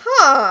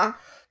 huh.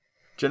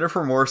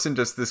 Jennifer Morrison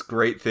does this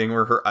great thing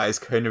where her eyes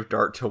kind of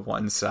dart to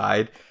one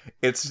side.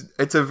 It's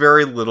a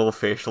very little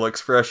facial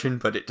expression,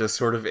 but it does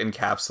sort of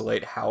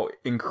encapsulate how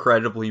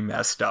incredibly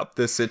messed up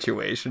this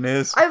situation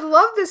is. I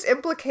love this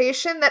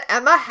implication that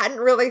Emma hadn't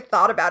really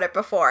thought about it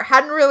before,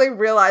 hadn't really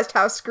realized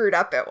how screwed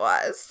up it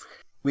was.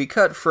 We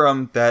cut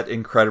from that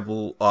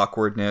incredible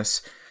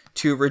awkwardness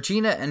to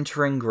Regina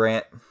entering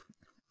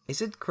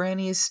Is it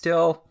Granny's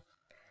still?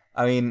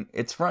 I mean,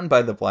 it's run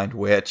by the Blind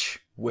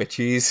Witch.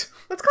 Witchies.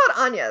 Let's call it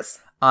Anya's.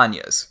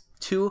 Anya's.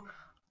 Two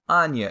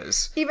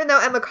Anyas. Even though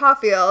Emma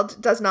Caulfield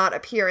does not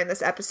appear in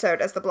this episode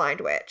as the Blind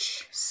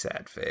Witch.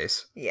 Sad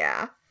face.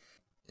 Yeah.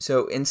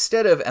 So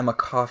instead of Emma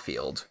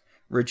Caulfield,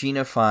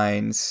 Regina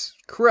finds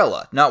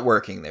Corella not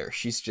working there.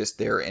 She's just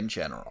there in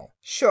general.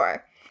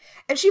 Sure.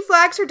 And she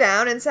flags her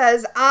down and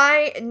says,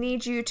 "I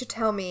need you to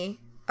tell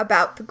me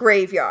about the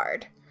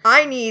graveyard.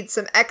 I need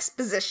some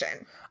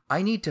exposition.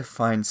 I need to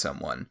find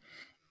someone."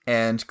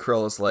 And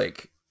Corella's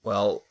like,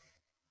 "Well,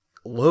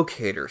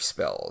 locator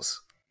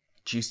spells.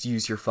 Just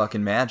use your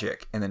fucking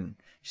magic." And then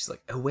she's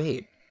like, "Oh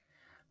wait,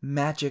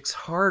 magic's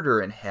harder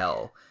in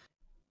hell."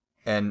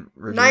 And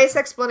Regina, Nice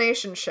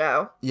explanation,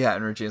 show. Yeah,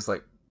 and Regina's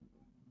like,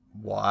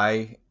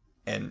 "Why?"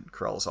 And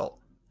Corella's all,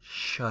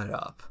 "Shut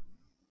up."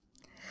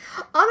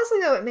 Honestly,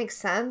 though, it makes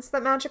sense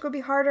that magic would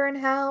be harder in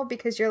hell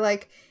because you're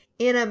like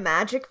in a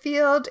magic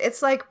field.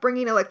 It's like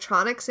bringing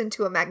electronics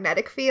into a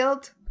magnetic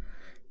field.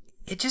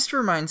 It just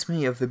reminds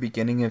me of the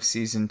beginning of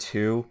season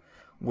 2,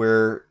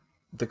 where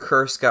the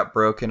curse got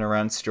broken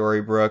around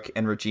Storybrooke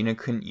and Regina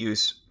couldn't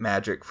use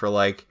magic for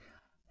like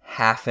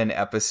half an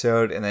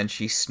episode, and then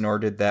she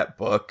snorted that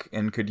book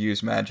and could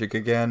use magic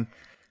again.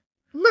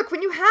 Look,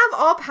 when you have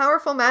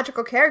all-powerful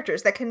magical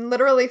characters that can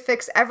literally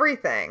fix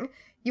everything,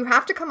 you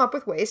have to come up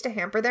with ways to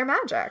hamper their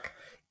magic.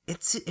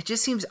 It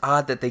just seems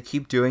odd that they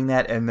keep doing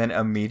that and then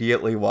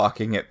immediately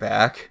walking it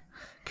back.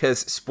 Because,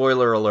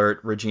 spoiler alert,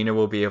 Regina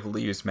will be able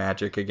to use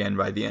magic again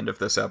by the end of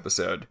this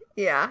episode.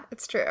 Yeah,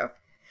 it's true.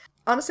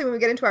 Honestly, when we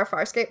get into our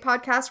Farscape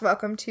podcast,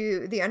 welcome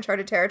to the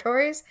Uncharted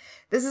Territories,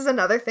 this is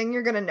another thing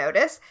you're going to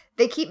notice.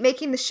 They keep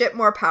making the ship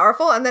more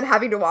powerful and then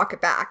having to walk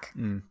it back.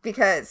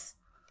 Because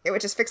it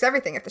would just fix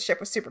everything if the ship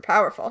was super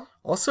powerful.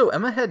 Also,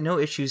 Emma had no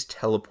issues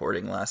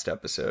teleporting last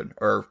episode,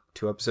 or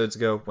 2 episodes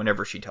ago,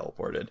 whenever she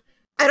teleported.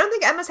 I don't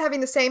think Emma's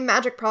having the same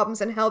magic problems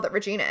in hell that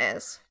Regina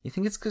is. You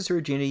think it's because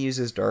Regina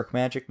uses dark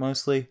magic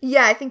mostly?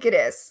 Yeah, I think it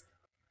is.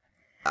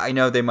 I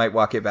know they might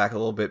walk it back a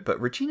little bit, but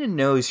Regina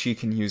knows she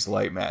can use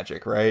light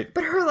magic, right?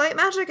 But her light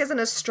magic isn't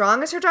as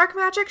strong as her dark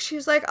magic.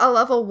 She's like a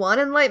level 1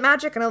 in light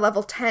magic and a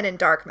level 10 in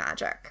dark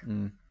magic.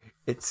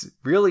 It's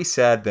really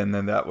sad then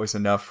that was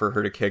enough for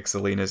her to kick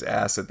Zelina's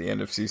ass at the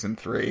end of season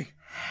 3.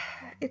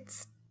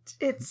 It's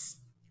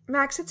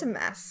Max, it's a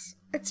mess.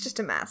 It's just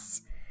a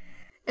mess.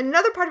 In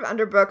another part of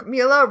Underbrook,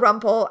 Mila,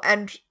 Rumple,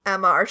 and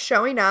Emma are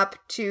showing up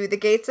to the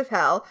gates of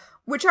hell,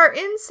 which are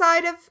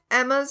inside of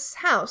Emma's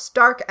house,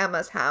 Dark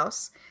Emma's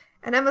house.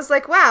 And Emma's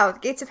like, wow, the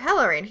gates of hell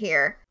are in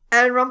here.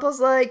 And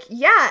Rumple's like,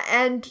 yeah,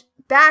 and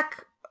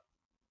back,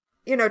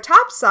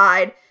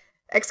 topside,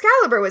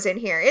 Excalibur was in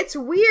here. It's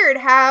weird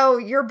how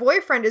your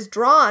boyfriend is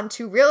drawn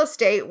to real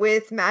estate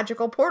with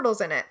magical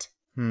portals in it.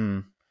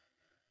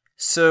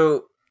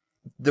 So,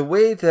 the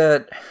way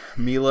that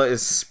Mila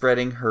is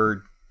spreading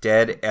her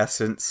dead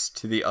essence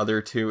to the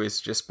other two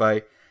is just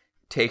by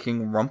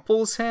taking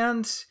Rumple's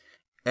hand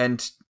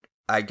and,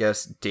 I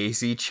guess,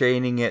 daisy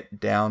chaining it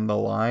down the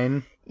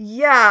line.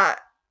 Yeah,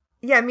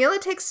 Mila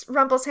takes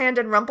Rumple's hand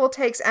and Rumple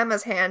takes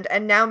Emma's hand,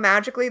 and now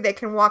magically they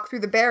can walk through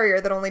the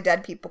barrier that only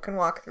dead people can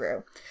walk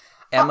through.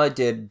 Emma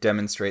did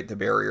demonstrate the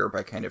barrier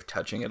by kind of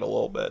touching it a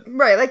little bit.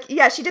 Right,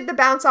 she did the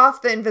bounce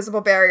off the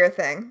invisible barrier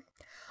thing.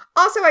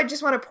 Also, I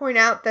just want to point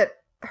out that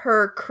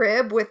her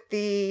crib with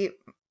the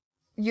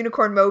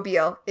unicorn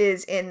mobile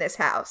is in this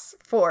house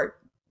for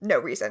no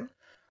reason.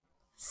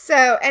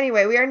 So,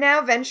 anyway, we are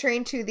now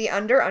venturing to the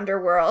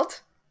underworld.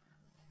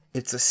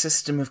 It's a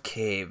system of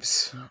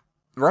caves.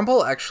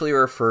 Rumple actually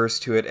refers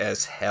to it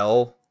as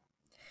hell.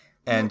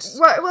 And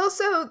well,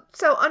 so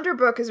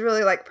Underbrook is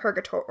really like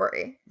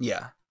purgatory.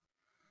 Yeah.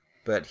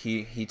 But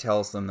he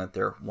tells them that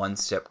they're one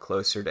step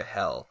closer to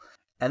hell.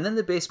 And then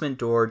the basement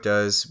door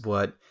does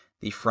what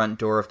the front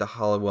door of the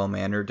Hollowell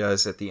Manor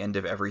does at the end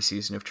of every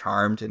season of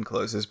Charmed and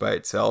closes by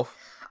itself.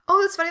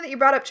 Oh, it's funny that you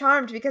brought up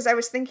Charmed, because I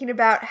was thinking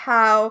about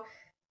how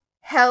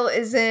hell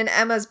is in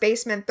Emma's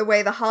basement the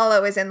way the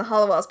Hollow is in the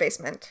Hollowell's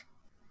basement.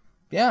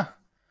 Yeah.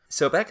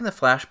 So back in the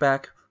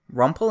flashback,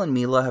 Rumple and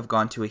Mila have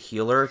gone to a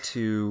healer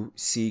to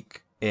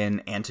seek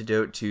an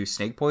antidote to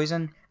snake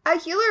poison. A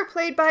healer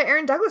played by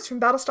Aaron Douglas from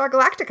Battlestar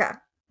Galactica.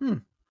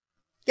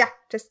 Yeah,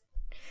 just,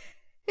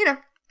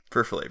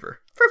 For flavor.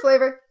 For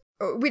flavor.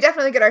 We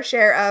definitely get our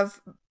share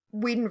of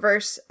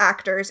Whedonverse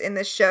actors in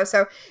this show,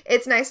 so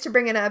it's nice to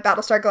bring in a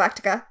Battlestar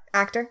Galactica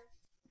actor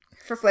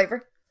for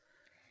flavor.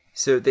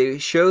 So they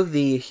show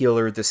the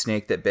healer the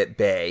snake that bit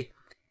Bay,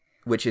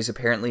 which is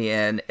apparently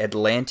an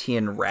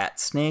Atlantean rat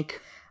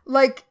snake.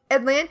 Like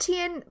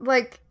Atlantean,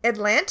 like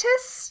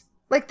Atlantis?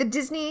 Like the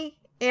Disney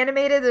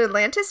animated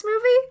Atlantis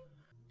movie?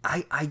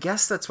 I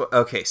guess that's what...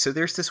 Okay, so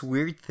there's this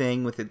weird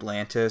thing with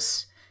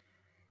Atlantis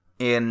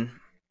in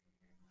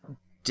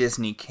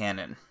Disney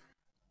canon,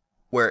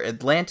 where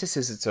Atlantis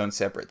is its own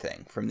separate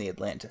thing from the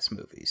Atlantis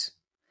movies.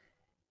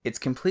 It's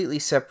completely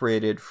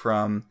separated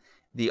from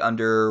the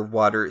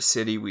underwater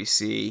city we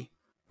see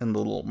in The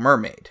Little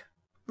Mermaid.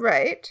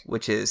 Right.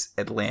 Which is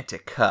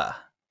Atlantica.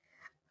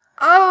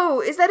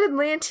 Oh, is that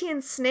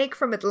Atlantean snake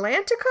from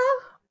Atlantica?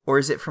 Or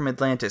is it from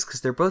Atlantis?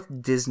 Because they're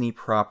both Disney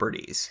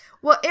properties.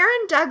 Well,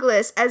 Aaron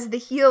Douglas, as the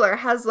healer,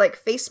 has, like,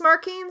 face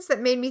markings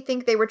that made me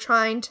think they were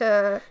trying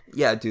to...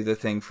 Yeah, do the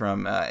thing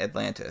from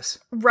Atlantis.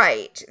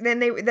 Right. Then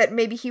that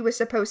maybe he was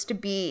supposed to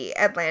be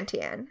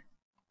Atlantean.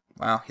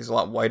 Wow, he's a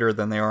lot whiter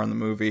than they are in the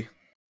movie.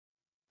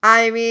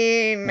 I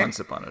mean... Once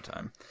upon a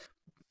time.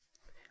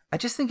 I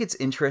just think it's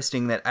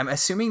interesting that I'm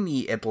assuming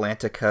the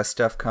Atlantica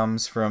stuff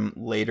comes from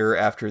later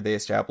after they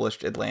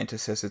established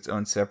Atlantis as its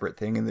own separate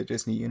thing in the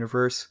Disney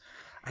universe.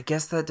 I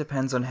guess that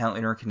depends on how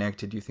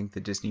interconnected you think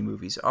the Disney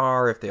movies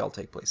are, if they all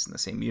take place in the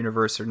same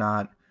universe or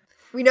not.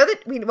 We know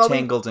that...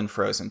 Tangled and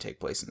Frozen take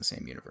place in the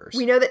same universe.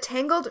 We know that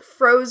Tangled,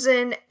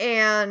 Frozen,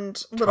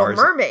 and Little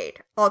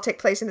Mermaid all take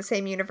place in the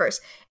same universe.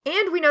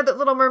 And we know that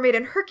Little Mermaid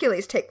and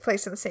Hercules take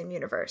place in the same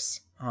universe.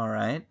 All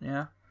right,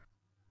 yeah.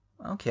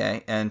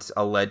 Okay, and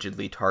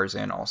allegedly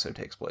Tarzan also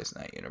takes place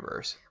in that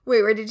universe.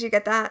 Wait, where did you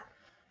get that?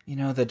 You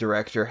know, the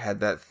director had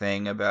that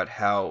thing about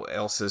how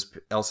Elsa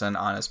and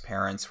Anna's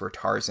parents were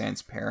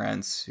Tarzan's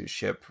parents who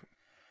ship...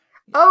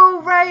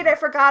 Oh, right, I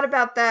forgot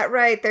about that,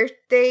 right.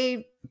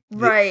 They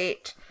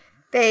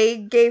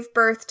gave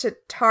birth to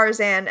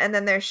Tarzan, and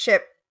then their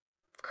ship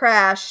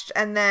crashed,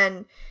 and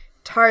then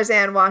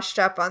Tarzan washed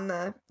up on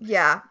the...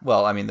 Yeah.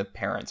 Well, I mean, the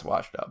parents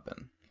washed up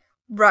and...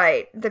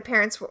 Right. The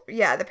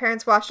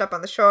parents washed up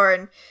on the shore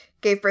and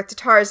gave birth to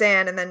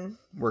Tarzan, and then...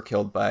 Were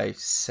killed by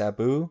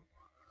Sabu?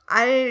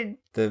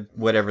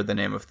 Whatever the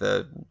name of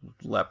the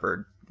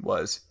leopard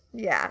was.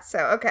 Yeah,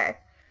 so, okay.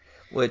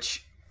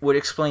 Which would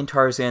explain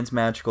Tarzan's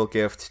magical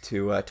gift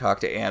to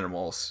talk to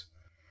animals.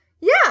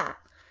 Yeah!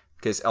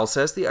 Because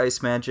Elsa has the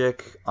ice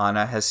magic,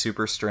 Anna has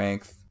super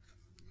strength,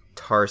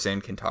 Tarzan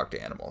can talk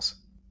to animals.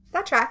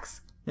 That tracks.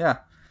 Yeah.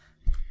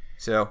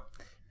 So,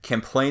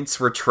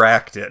 complaints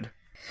retracted.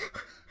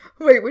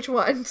 Wait, which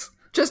ones?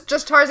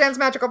 Just Tarzan's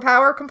magical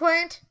power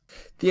complaint?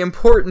 The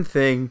important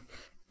thing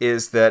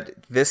is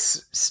that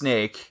this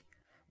snake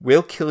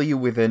will kill you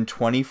within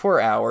 24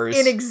 hours.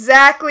 In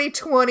exactly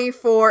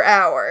 24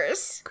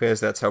 hours. Because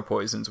that's how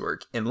poisons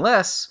work.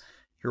 Unless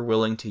you're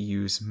willing to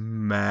use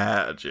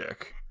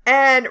magic.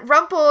 And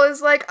Rumple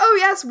is like, oh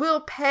yes,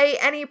 we'll pay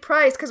any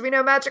price, because we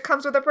know magic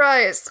comes with a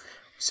price.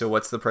 So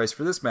what's the price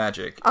for this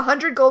magic?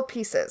 100 gold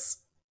pieces.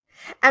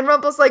 And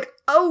Rumple's like,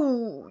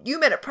 oh, you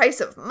meant a price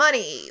of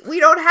money.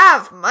 We don't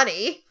have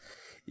money.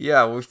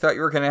 Yeah, we thought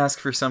you were going to ask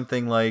for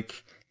something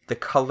like the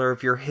color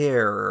of your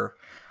hair or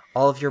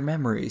all of your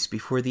memories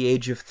before the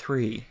age of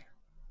 3.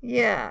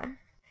 Yeah.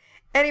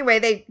 Anyway,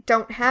 they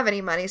don't have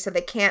any money, so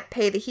they can't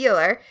pay the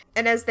healer.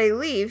 And as they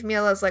leave,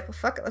 Mila's like, well,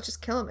 fuck it, let's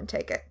just kill him and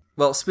take it.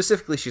 Well,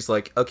 specifically, she's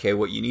like, okay,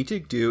 what you need to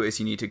do is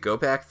you need to go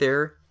back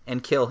there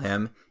and kill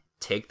him,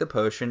 take the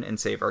potion, and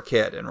save our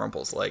kid. And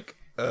Rumple's like,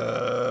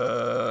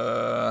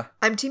 I'm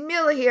Team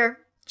Mila here.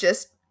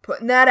 Just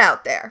putting that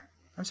out there.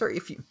 I'm sorry,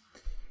 if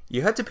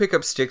you had to pick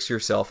up sticks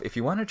yourself. If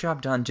you want a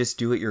job done, just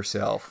do it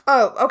yourself.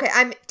 Oh, okay.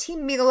 I'm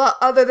Team Mila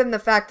other than the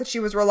fact that she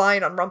was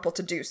relying on Rumple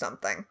to do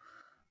something.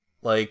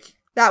 Like,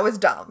 that was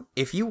dumb.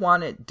 If you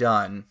want it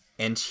done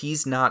and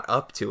he's not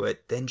up to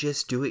it, then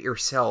just do it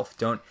yourself.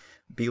 Don't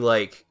be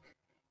like,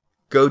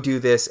 go do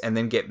this and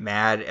then get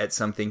mad at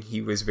something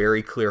he was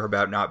very clear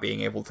about not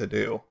being able to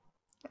do.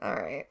 All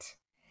right.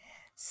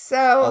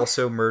 So...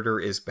 Also, murder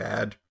is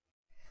bad.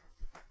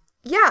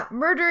 Yeah,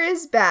 murder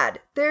is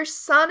bad. Their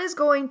son is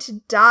going to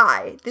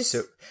die.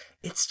 So,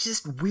 it's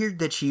just weird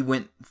that she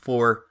went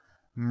for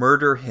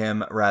murder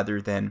him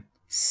rather than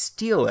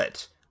steal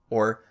it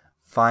or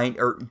find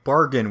or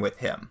bargain with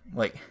him.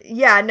 Like,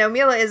 yeah, no,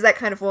 Mila is that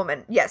kind of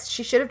woman. Yes,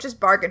 she should have just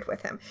bargained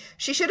with him.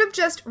 She should have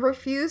just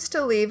refused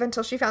to leave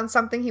until she found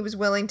something he was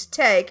willing to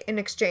take in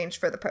exchange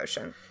for the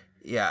potion.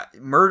 Yeah,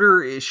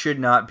 murder should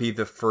not be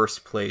the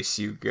first place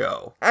you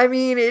go. I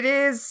mean,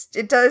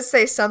 it does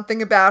say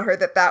something about her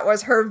that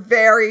was her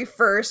very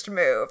first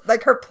move.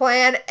 Like, her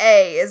plan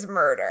A is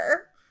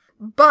murder.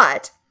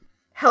 But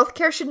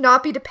healthcare should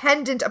not be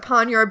dependent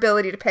upon your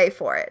ability to pay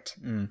for it.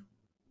 I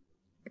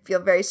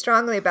feel very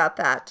strongly about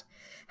that.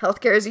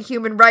 Healthcare is a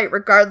human right,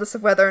 regardless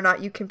of whether or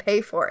not you can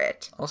pay for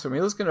it. Also,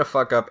 Mila's gonna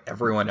fuck up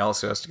everyone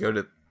else who has to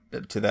go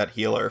to that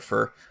healer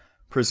for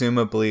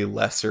presumably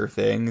lesser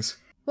things.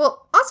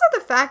 Well, also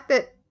the fact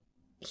that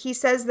he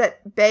says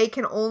that Bae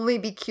can only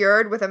be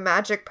cured with a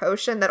magic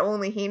potion that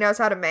only he knows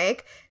how to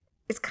make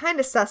is kind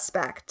of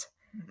suspect.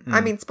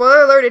 I mean,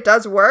 spoiler alert, it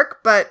does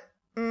work, but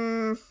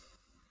maybe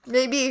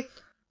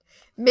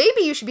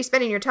you should be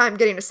spending your time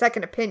getting a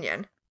second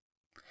opinion.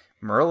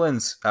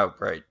 Merlin's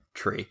outright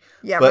tree.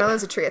 Yeah,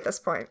 Merlin's a tree at this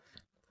point.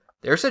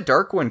 There's a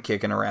dark one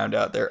kicking around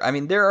out there. I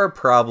mean, there are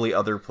probably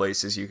other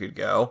places you could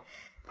go.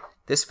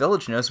 This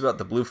village knows about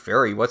the Blue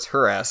Fairy. What's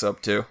her ass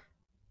up to?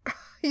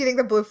 You think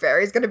the Blue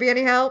Fairy's going to be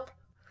any help?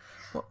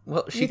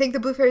 Well, You think the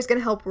Blue Fairy's going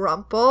to help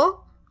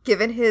Rumple,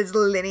 given his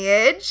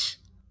lineage?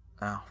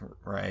 Oh,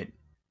 right.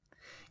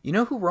 You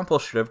know who Rumple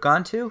should have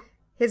gone to?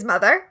 His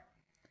mother?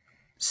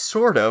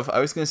 Sort of. I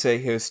was going to say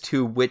his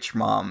two witch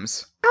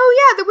moms. Oh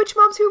yeah, the witch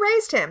moms who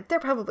raised him. They're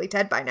probably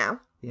dead by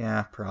now.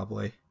 Yeah,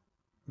 probably.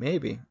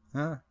 Maybe.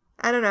 Huh.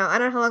 I don't know. I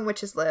don't know how long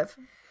witches live.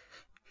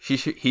 He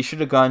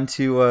should have gone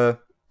to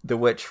the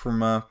witch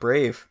from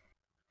Brave.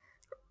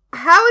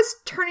 How is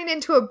turning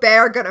into a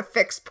bear gonna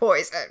fix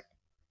poison?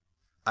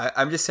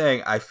 I'm just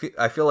saying, I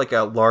feel like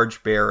a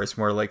large bear is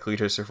more likely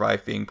to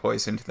survive being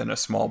poisoned than a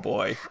small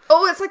boy.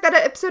 Oh, it's like that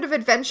episode of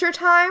Adventure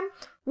Time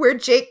where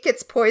Jake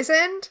gets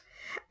poisoned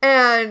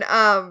and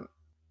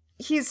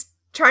he's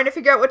trying to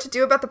figure out what to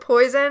do about the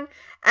poison.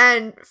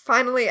 And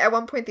finally, at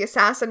one point, the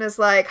assassin is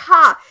like,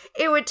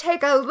 it would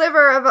take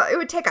it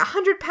would take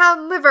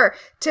 100-pound liver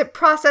to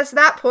process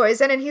that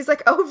poison. And he's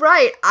like, oh,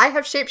 right, I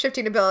have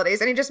shape-shifting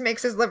abilities. And he just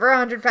makes his liver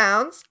 100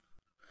 pounds.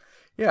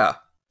 Yeah.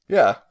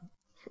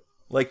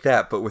 Like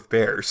that, but with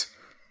bears.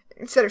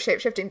 Instead of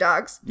shape-shifting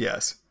dogs.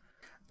 Yes.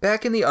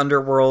 Back in the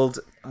underworld,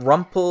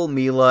 Rumple,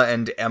 Mila,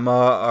 and Emma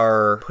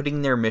are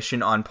putting their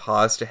mission on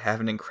pause to have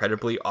an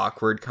incredibly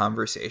awkward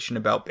conversation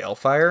about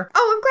Balefire.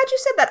 Oh, I'm glad you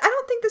said that. I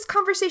don't think this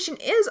conversation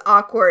is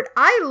awkward.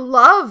 I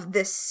love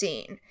this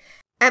scene.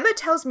 Emma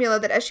tells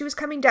Mila that as she was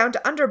coming down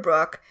to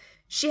Underbrook,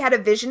 she had a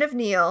vision of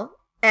Neil,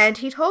 and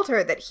he told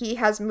her that he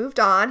has moved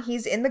on,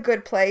 he's in the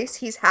good place,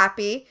 he's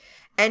happy,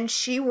 and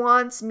she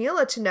wants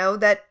Mila to know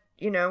that,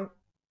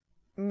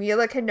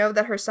 Mila can know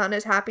that her son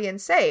is happy and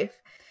safe.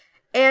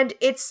 And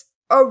it's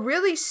a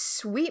really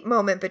sweet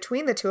moment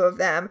between the two of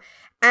them.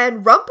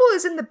 And Rumple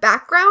is in the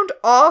background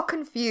all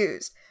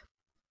confused.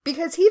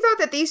 Because he thought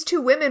that these two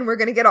women were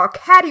going to get all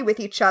catty with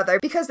each other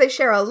because they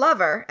share a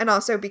lover. And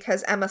also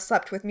because Emma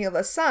slept with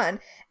Mila's son.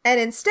 And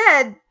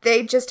instead,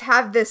 they just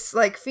have this,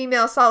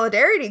 female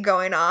solidarity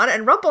going on.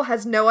 And Rumple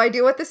has no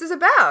idea what this is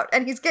about.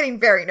 And he's getting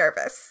very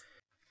nervous.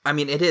 I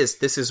mean,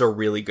 this is a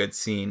really good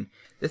scene.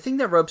 The thing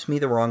that rubs me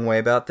the wrong way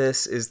about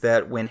this is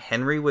that when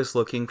Henry was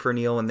looking for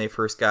Neil when they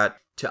first got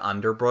to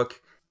Underbrook,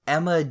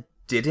 Emma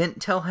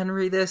didn't tell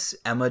Henry this.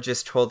 Emma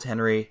just told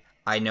Henry,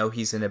 I know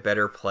he's in a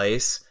better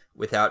place,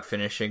 without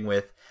finishing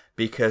with,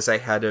 because I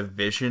had a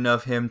vision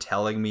of him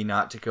telling me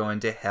not to go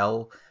into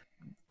hell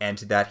and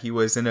that he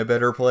was in a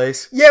better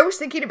place. Yeah, I was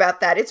thinking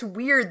about that. It's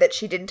weird that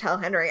she didn't tell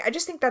Henry. I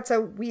just think that's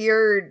a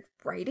weird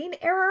writing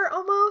error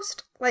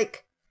almost.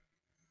 Like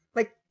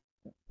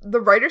the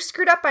writer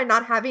screwed up by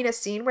not having a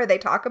scene where they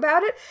talk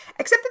about it,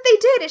 except that they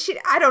did, and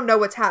I don't know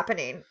what's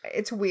happening.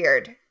 It's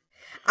weird.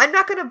 I'm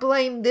not going to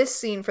blame this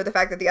scene for the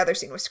fact that the other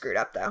scene was screwed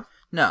up, though.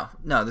 No,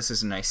 this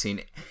is a nice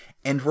scene.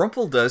 And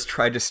Rumple does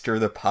try to stir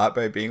the pot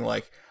by being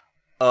like,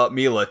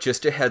 Mila,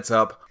 just a heads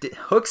up,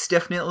 Hook's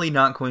definitely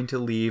not going to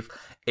leave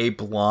a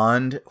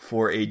blonde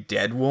for a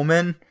dead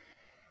woman.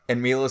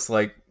 And Mila's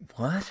like,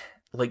 what?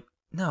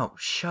 No,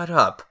 shut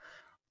up.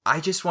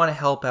 I just want to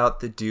help out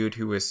the dude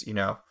who was,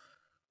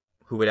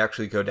 who would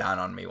actually go down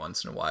on me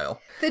once in a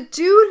while. The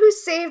dude who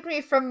saved me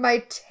from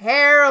my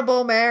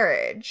terrible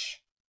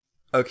marriage.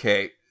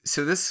 Okay,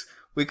 so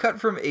we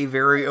cut from a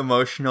very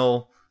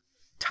emotional,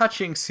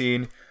 touching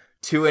scene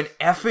to an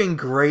effing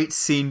great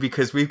scene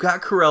because we've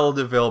got Cruella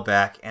de Vil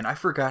back, and I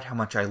forgot how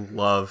much I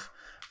love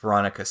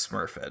Veronica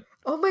Smurfett.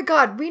 Oh my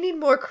god, we need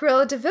more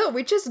Cruella de Vil.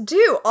 We just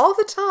do, all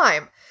the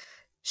time.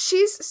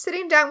 She's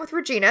sitting down with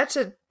Regina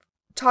to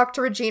talk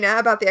to Regina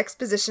about the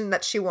exposition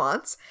that she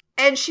wants,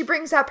 and she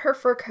brings up her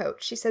fur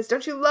coat. She says,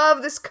 "Don't you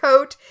love this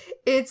coat?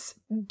 It's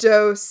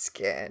doe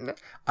skin."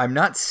 I'm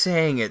not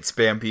saying it's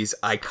Bambi's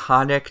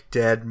iconic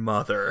dead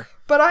mother.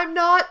 But I'm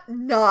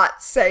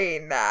not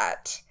saying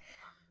that.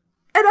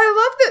 And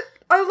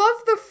I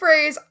love the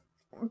phrase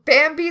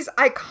Bambi's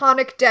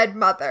iconic dead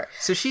mother.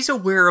 So she's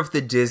aware of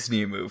the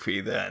Disney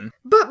movie then.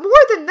 But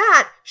more than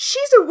that,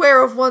 she's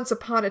aware of Once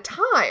Upon a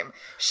Time.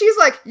 She's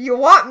like, "You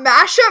want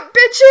mashup,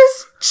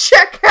 bitches?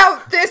 Check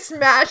out this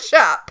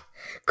mashup.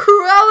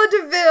 Cruella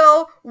de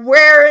Vil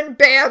wearing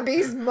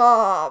Bambi's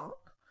mom."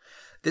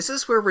 This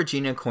is where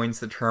Regina coins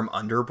the term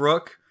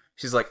Underbrook.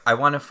 She's like, I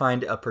want to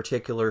find a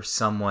particular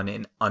someone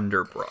in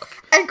Underbrook.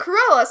 And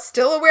Cruella,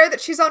 still aware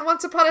that she's on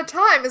Once Upon a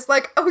Time, is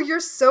like, "Oh, you're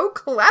so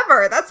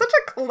clever. That's such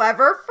a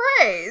clever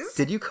phrase."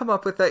 Did you come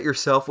up with that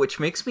yourself?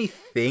 Which makes me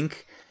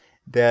think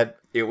that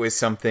it was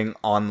something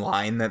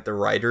online that the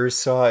writers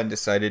saw and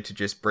decided to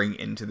just bring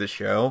into the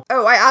show.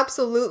 Oh, I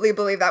absolutely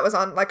believe that was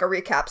on, like, a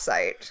recap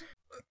site.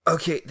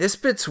 Okay, this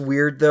bit's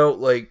weird, though.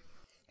 Like,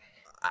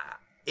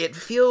 it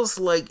feels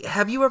like...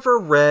 Have you ever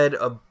read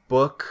a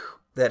book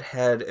that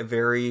had a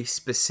very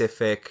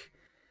specific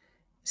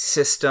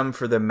system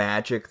for the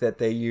magic that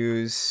they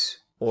use,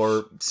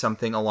 or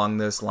something along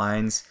those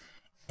lines,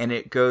 and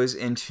it goes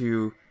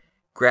into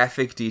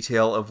graphic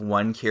detail of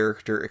one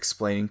character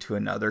explaining to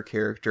another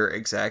character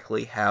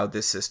exactly how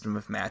this system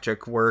of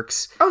magic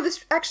works? Oh,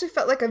 this actually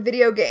felt like a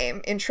video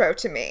game intro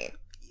to me.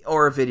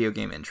 Or a video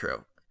game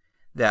intro.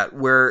 That,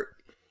 where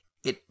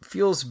it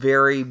feels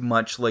very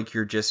much like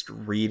you're just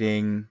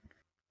reading...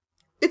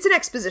 It's an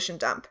exposition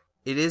dump.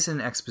 It is an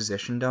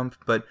exposition dump,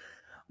 but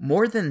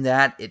more than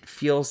that, it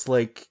feels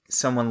like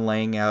someone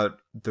laying out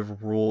the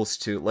rules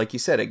to, like you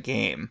said, a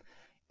game.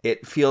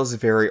 It feels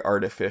very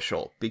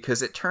artificial,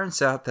 because it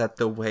turns out that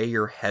the way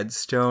your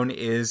headstone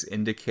is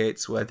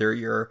indicates whether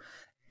you're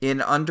in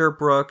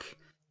Underbrook,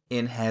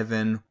 in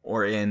heaven,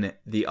 or in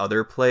the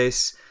other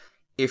place.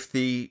 If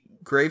the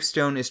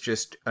gravestone is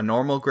just a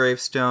normal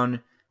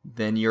gravestone,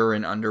 then you're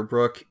in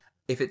Underbrook.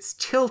 If it's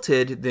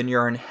tilted, then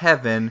you're in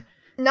heaven.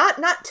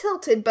 Not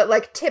tilted, but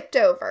like tipped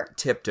over.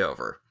 Tipped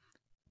over.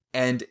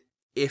 And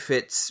if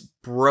it's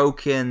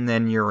broken,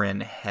 then you're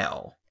in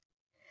hell.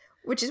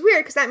 Which is weird,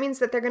 because that means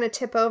that they're going to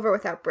tip over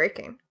without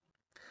breaking.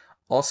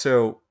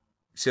 Also,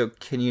 so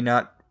can you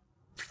not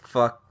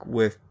fuck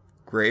with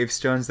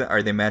gravestones?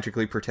 Are they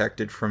magically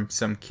protected from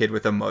some kid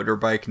with a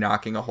motorbike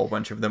knocking a whole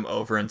bunch of them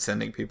over and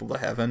sending people to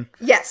heaven?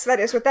 Yes, that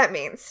is what that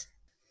means.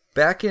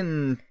 Back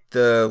in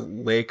the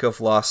Lake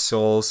of Lost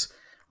Souls,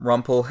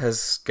 Rumpel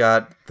has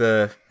got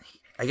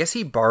I guess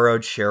he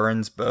borrowed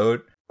Sharon's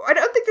boat. I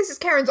don't think this is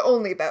Karen's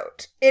only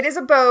boat. It is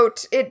a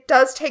boat. It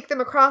does take them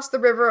across the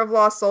River of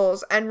Lost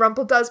Souls, and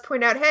Rumpel does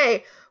point out,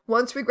 hey,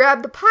 once we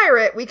grab the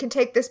pirate, we can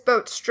take this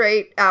boat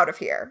straight out of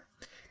here.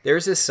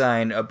 There's a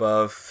sign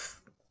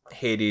above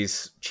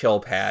Hades'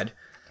 chill pad,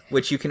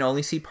 which you can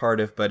only see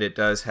part of, but it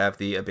does have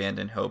the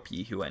 "Abandon hope,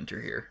 ye who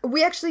enter here."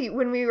 We actually,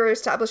 when we were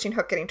establishing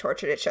Hook getting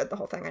tortured, it showed the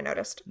whole thing, I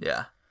noticed.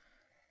 Yeah.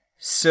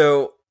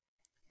 So,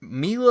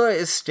 Mila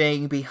is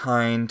staying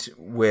behind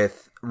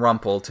with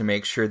Rumpel to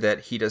make sure that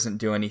he doesn't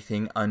do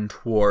anything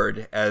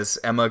untoward as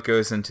Emma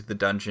goes into the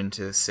dungeon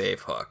to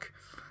save Hook.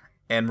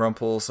 And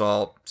Rumpel's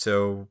all,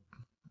 so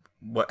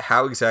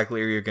how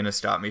exactly are you going to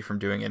stop me from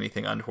doing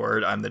anything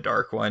untoward? I'm the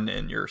Dark One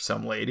and you're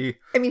some lady.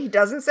 I mean, he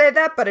doesn't say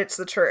that, but it's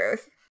the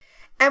truth.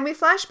 And we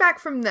flash back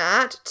from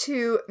that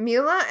to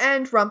Mila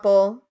and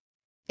Rumpel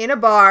in a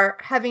bar,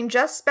 having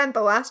just spent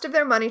the last of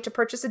their money to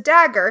purchase a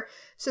dagger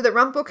so that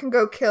Rumpel can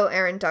go kill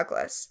Aaron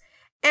Douglas.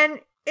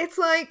 And it's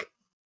like,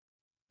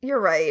 you're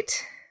right.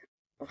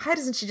 Why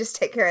doesn't she just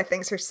take care of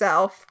things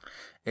herself?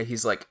 And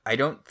he's like, I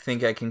don't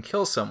think I can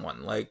kill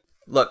someone. Like,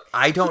 look,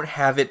 I don't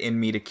have it in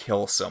me to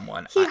kill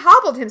someone. He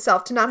hobbled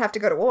himself to not have to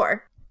go to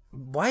war.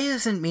 Why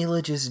isn't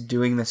Mila just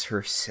doing this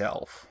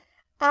herself?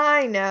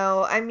 I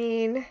know. I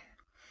mean,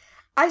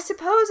 I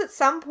suppose at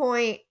some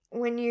point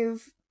when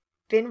you've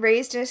been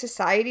raised in a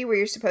society where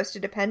you're supposed to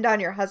depend on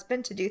your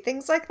husband to do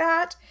things like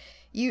that,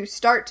 you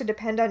start to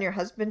depend on your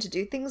husband to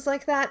do things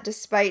like that,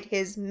 despite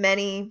his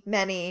many,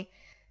 many,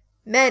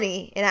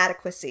 many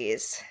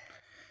inadequacies.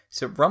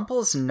 So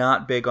Rumpel's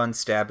not big on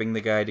stabbing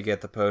the guy to get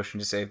the potion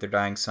to save their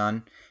dying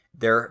son.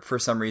 They're, for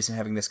some reason,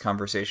 having this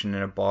conversation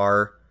in a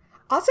bar.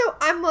 Also,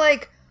 I'm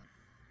like,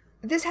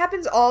 this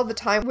happens all the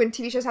time when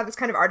TV shows have this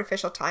kind of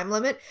artificial time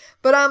limit,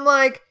 but I'm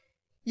like,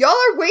 y'all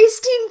are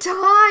wasting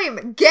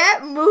time!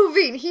 Get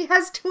moving! He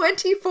has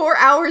 24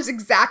 hours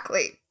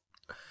exactly.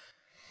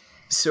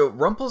 So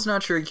Rumple's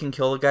not sure he can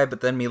kill the guy,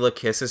 but then Mila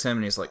kisses him,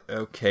 and he's like,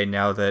 okay,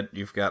 now that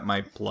you've got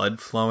my blood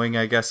flowing,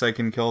 I guess I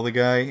can kill the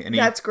guy. And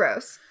That's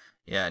gross.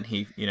 Yeah, and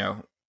he,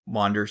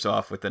 wanders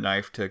off with the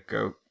knife to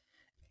go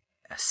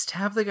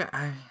stab the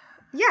guy.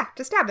 Yeah,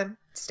 to stab him.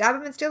 Stab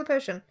him and steal the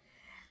potion.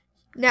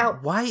 Now,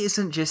 why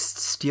isn't just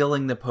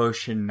stealing the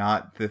potion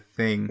not the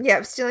thing?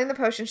 Yeah, stealing the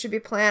potion should be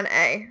plan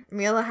A.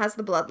 Mila has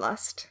the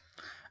bloodlust.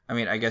 I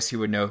mean, I guess he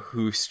would know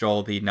who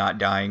stole the not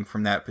dying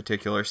from that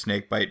particular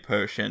snakebite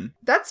potion.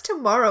 That's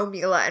tomorrow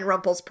Mila and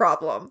Rumple's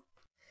problem.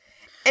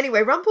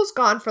 Anyway, Rumple's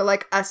gone for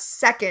like a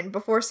second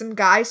before some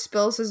guy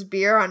spills his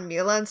beer on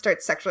Mila and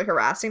starts sexually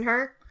harassing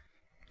her.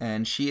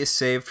 And she is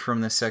saved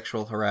from the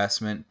sexual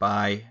harassment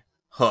by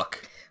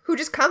Hook, who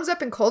just comes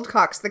up and cold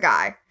cocks the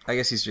guy. I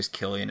guess he's just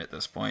Killian at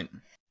this point.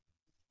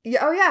 Yeah,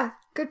 oh yeah,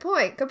 good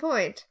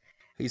point.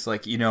 He's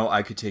like,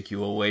 I could take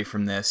you away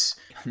from this.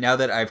 Now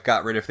that I've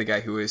got rid of the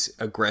guy who is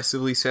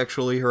aggressively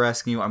sexually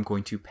harassing you, I'm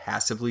going to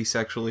passively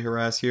sexually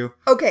harass you.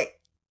 Okay,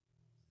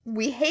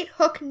 we hate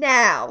Hook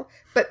now,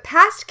 but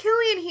past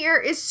Killian here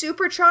is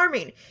super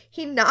charming.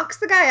 He knocks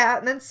the guy out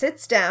and then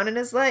sits down and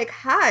is like,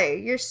 hi,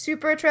 you're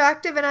super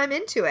attractive and I'm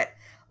into it.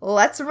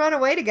 Let's run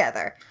away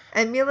together.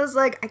 And Mila's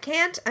like, I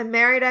can't, I'm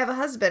married, I have a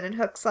husband. And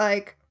Hook's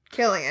like,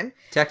 Killian.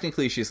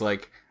 Technically, she's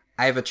like,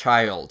 I have a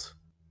child,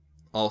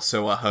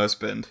 also a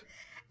husband.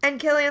 And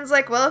Killian's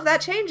like, well, if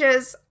that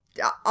changes,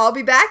 I'll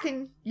be back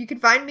and you can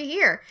find me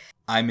here.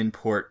 I'm in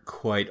port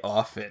quite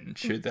often,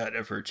 should that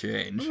ever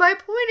change. My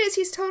point is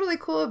he's totally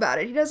cool about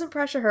it. He doesn't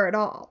pressure her at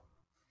all.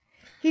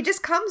 He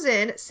just comes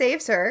in,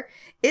 saves her,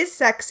 is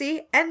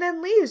sexy, and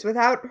then leaves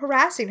without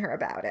harassing her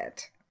about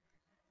it.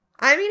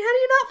 I mean, how do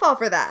you not fall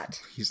for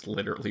that? He's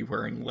literally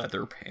wearing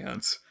leather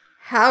pants.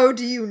 How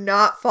do you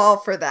not fall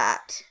for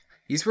that?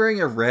 He's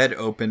wearing a red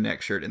open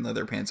neck shirt and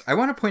leather pants. I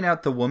want to point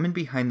out the woman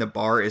behind the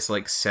bar is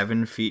like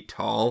 7 feet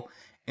tall,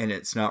 and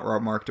it's not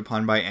remarked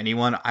upon by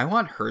anyone. I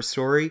want her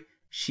story.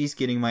 She's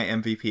getting my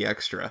MVP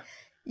extra.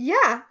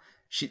 Yeah.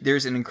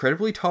 There's an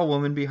incredibly tall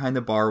woman behind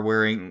the bar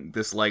wearing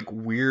this like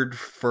weird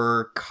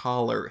fur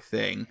collar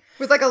thing.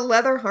 With like a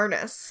leather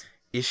harness.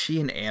 Is she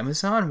an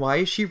Amazon? Why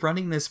is she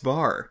running this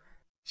bar?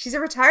 She's a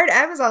retired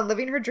Amazon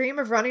living her dream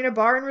of running a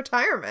bar in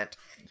retirement.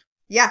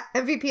 Yeah,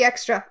 MVP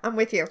extra. I'm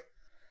with you.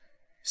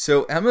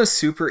 So Emma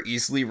super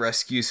easily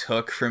rescues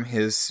Hook from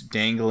his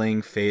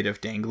dangling fate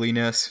of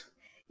dangliness.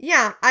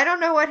 Yeah, I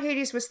don't know what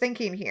Hades was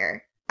thinking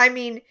here. I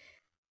mean,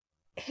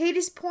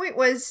 Hades' point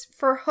was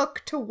for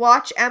Hook to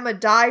watch Emma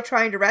die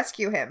trying to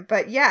rescue him.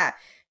 But yeah,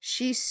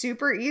 she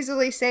super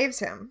easily saves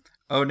him.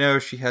 Oh no,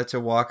 she had to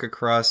walk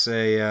across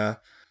a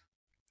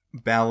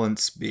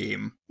balance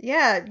beam.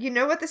 Yeah, you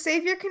know what the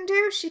savior can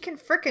do? She can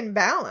frickin'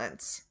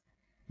 balance.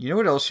 You know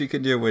what else she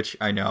can do, which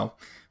I know.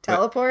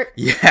 Teleport?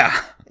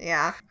 Yeah.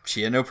 Yeah.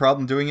 She had no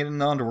problem doing it in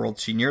the underworld.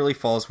 She nearly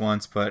falls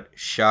once, but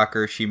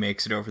shocker, she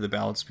makes it over the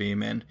balance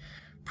beam and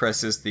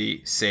presses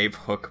the save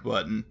Hook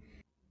button.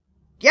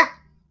 Yeah.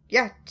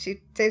 Yeah,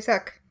 she saves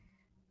Hook.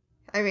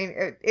 I mean,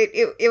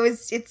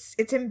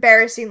 it's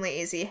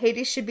embarrassingly easy.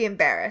 Hades should be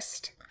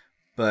embarrassed.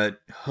 But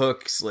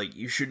Hook's like,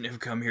 you shouldn't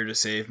have come here to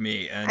save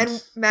me.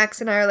 And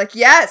Max and I are like,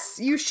 yes,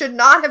 you should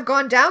not have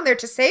gone down there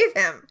to save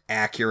him.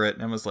 Accurate.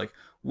 And I was like,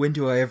 when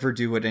do I ever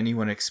do what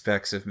anyone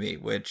expects of me?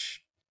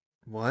 Which,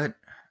 what?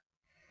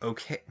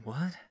 Okay,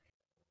 what?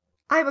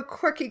 I'm a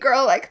quirky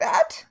girl like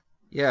that.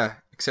 Yeah,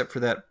 except for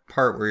that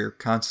part where you're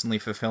constantly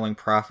fulfilling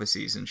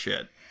prophecies and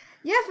shit.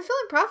 Yeah,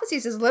 fulfilling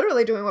prophecies is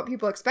literally doing what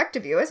people expect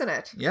of you, isn't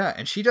it? Yeah,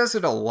 and she does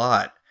it a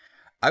lot.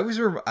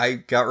 I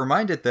got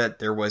reminded that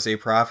there was a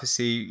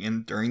prophecy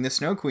during the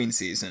Snow Queen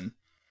season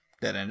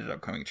that ended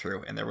up coming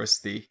true, and there was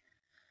the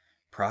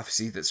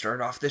prophecy that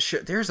started off this show.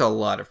 There's a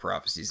lot of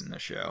prophecies in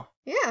this show.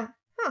 Yeah,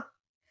 huh.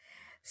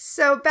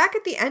 So back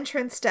at the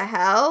entrance to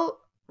hell,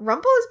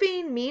 Rumple is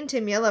being mean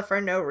to Mila for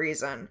no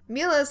reason.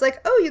 Mila is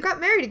like, oh, you got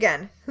married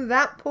again.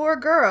 That poor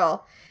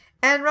girl.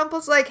 And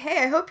Rumple's like,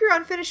 hey, I hope your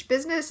unfinished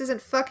business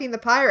isn't fucking the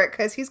pirate,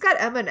 because he's got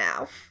Emma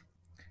now.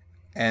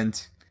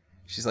 And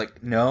she's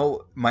like,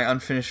 no, my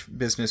unfinished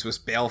business was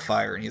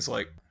Balefire. And he's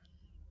like,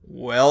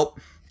 well,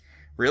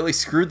 really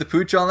screwed the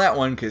pooch on that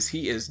one, because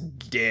he is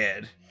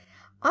dead.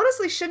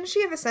 Honestly, shouldn't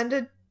she have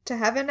ascended to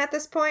heaven at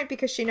this point,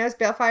 because she knows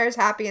Balefire is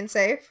happy and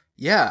safe?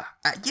 Yeah.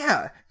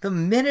 The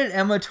minute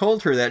Emma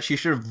told her that, she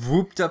should have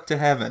whooped up to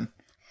heaven.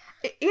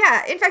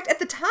 Yeah, in fact, at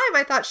the time,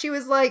 I thought she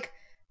was, like,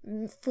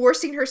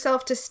 forcing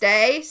herself to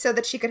stay so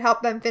that she could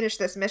help them finish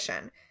this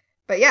mission.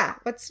 But yeah,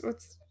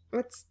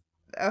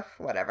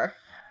 whatever.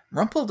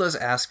 Rumple does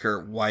ask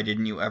her, why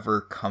didn't you ever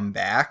come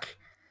back?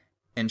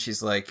 And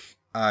she's like,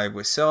 I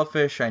was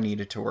selfish, I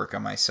needed to work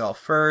on myself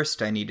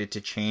first, I needed to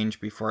change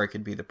before I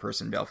could be the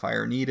person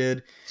Balefire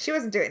needed. She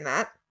wasn't doing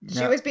that.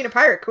 She was being a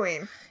pirate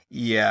queen.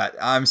 Yeah,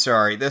 I'm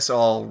sorry, this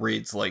all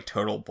reads like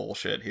total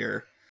bullshit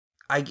here.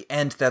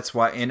 And that's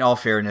why, in all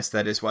fairness,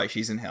 that is why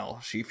she's in hell.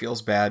 She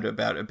feels bad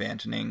about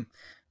abandoning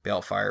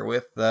Balefire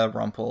with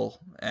Rumple,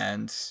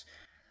 and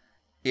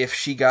if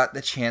she got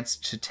the chance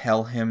to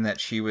tell him that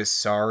she was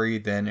sorry,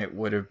 then it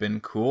would have been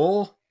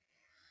cool.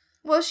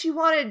 Well, she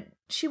wanted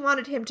she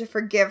wanted him to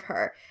forgive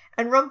her.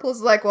 And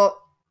Rumpel's like,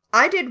 well,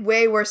 I did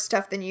way worse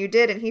stuff than you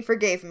did, and he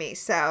forgave me,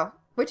 so...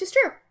 Which is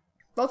true.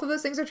 Both of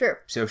those things are true.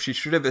 So she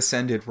should have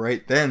ascended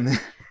right then.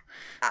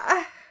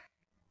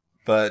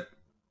 But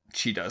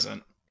she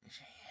doesn't.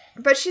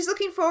 But she's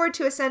looking forward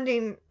to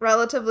ascending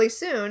relatively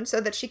soon so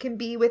that she can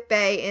be with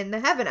Bae in the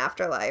heaven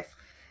afterlife.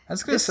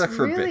 That's going to suck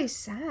for It's Bae. really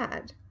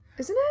sad,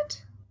 isn't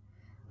it?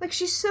 Like,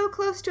 she's so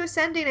close to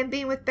ascending and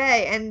being with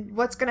Bae, and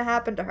what's going to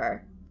happen to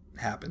her?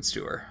 Happens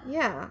to her.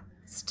 Yeah,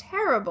 it's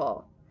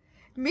terrible.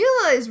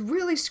 Mila is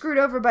really screwed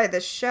over by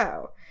this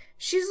show.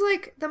 She's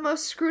like the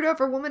most screwed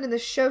over woman in the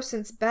show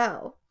since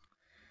Belle.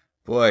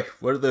 Boy,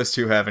 what do those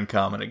two have in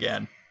common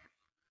again?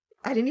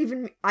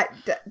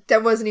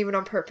 That wasn't even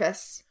on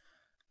purpose.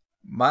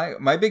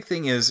 My big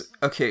thing is,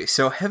 okay,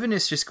 so heaven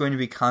is just going to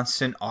be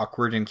constant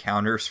awkward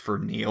encounters for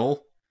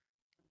Neil.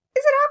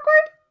 Is it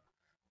awkward?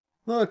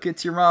 Look,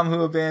 it's your mom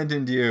who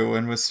abandoned you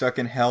and was stuck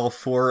in hell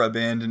for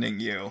abandoning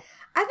you.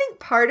 I think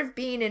part of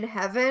being in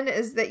heaven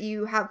is that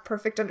you have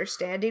perfect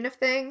understanding of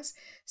things.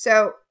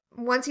 So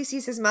once he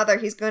sees his mother,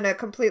 he's going to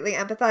completely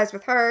empathize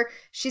with her.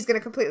 She's going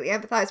to completely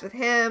empathize with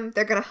him.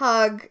 They're going to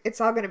hug.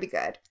 It's all going to be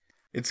good.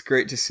 It's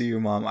great to see you,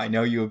 Mom. I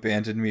know you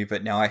abandoned me,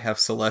 but now I have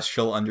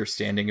celestial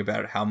understanding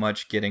about how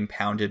much getting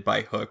pounded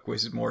by Hook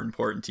was more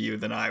important to you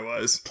than I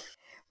was.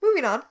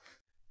 Moving on.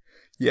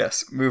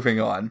 Yes, moving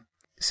on.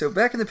 So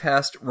back in the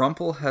past,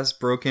 Rumpel has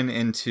broken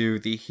into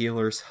the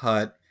healer's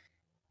hut,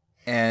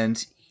 and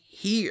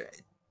the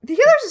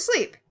healer's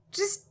asleep.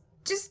 Just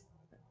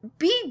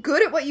be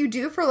good at what you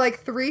do for like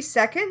 3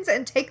 seconds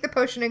and take the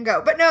potion and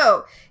go. But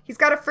no, he's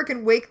got to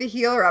freaking wake the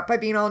healer up by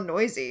being all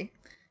noisy.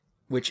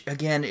 Which,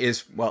 again,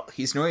 is, well,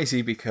 he's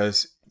noisy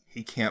because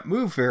he can't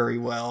move very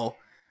well.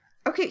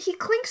 Okay, he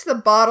clinks the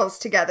bottles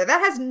together. That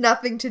has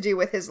nothing to do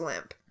with his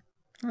limp.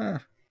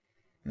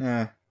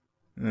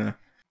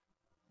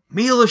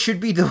 Mila should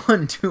be the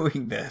one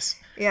doing this.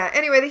 Yeah,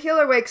 anyway, the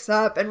healer wakes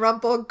up and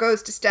Rumpel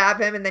goes to stab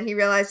him and then he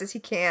realizes he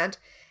can't.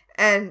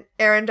 And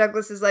Aaron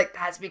Douglas is like,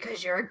 that's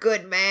because you're a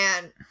good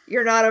man.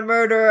 You're not a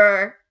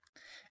murderer.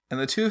 And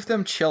the two of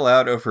them chill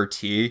out over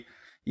tea.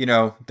 You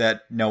know,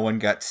 that no one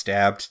got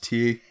stabbed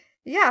tea.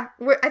 Yeah,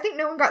 I think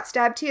no one got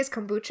stabbed tea is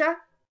kombucha.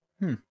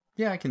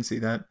 Yeah, I can see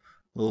that. A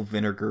little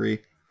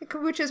vinegary.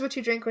 Kombucha is what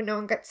you drink when no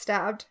one gets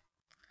stabbed.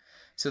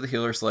 So the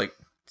healer's like,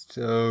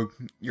 so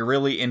you're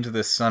really into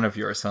this son of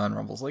yours, huh? And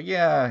Rumpel's like,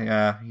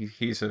 yeah,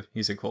 he's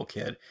a cool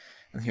kid.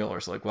 And the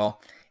healer's like,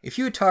 well, if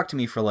you had talked to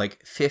me for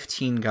like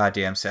 15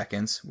 goddamn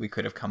seconds, we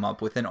could have come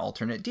up with an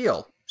alternate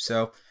deal.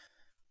 So,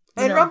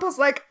 and Rumpel's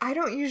like, I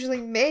don't usually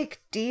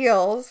make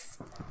deals.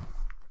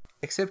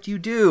 Except you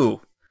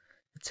do.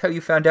 That's how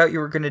you found out you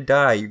were going to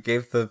die. You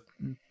gave the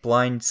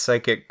blind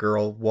psychic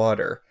girl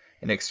water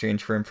in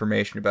exchange for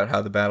information about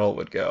how the battle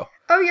would go.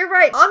 Oh, you're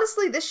right.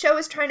 Honestly, this show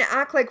is trying to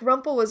act like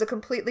Rumpel was a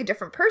completely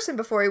different person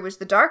before he was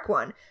the Dark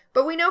One.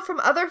 But we know from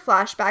other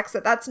flashbacks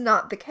that that's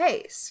not the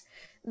case.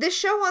 This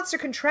show wants to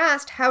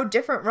contrast how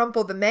different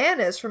Rumpel the man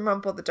is from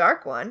Rumpel the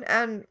Dark One,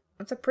 and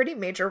it's a pretty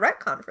major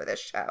retcon for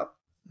this show.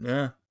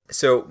 Yeah.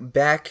 So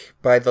back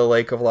by the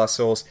Lake of Lost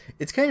Souls,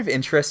 it's kind of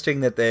interesting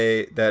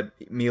that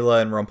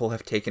Mila and Rumpel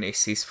have taken a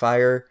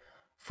ceasefire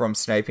from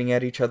sniping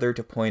at each other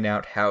to point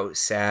out how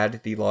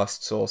sad the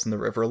Lost Souls in the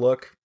river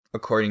look.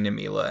 According to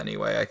Mila,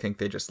 anyway. I think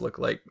they just look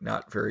like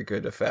not very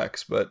good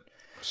effects, but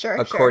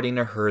according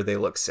to her, they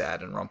look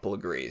sad, and Rumpel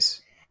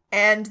agrees.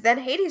 And then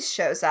Hades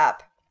shows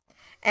up,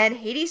 and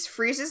Hades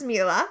freezes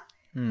Mila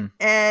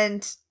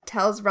and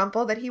tells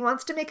Rumpel that he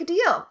wants to make a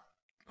deal.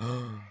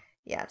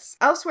 Yes.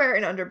 Elsewhere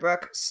in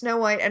Underbrook, Snow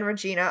White and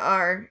Regina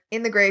are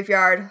in the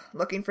graveyard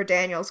looking for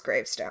Daniel's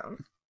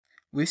gravestone.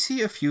 We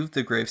see a few of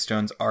the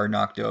gravestones are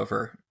knocked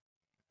over.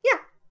 Yeah.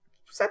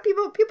 So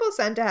people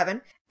ascend to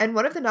heaven, and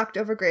one of the knocked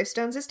over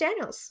gravestones is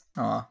Daniel's.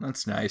 Aw,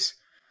 that's nice.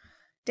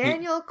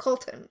 Daniel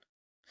Colton.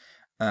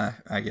 I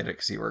get it,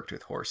 because he worked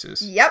with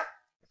horses. Yep.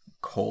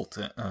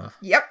 Colton.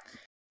 Yep.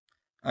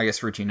 I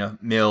guess Regina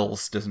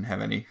Mills doesn't have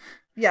any.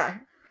 Yeah.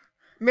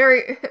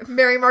 Mary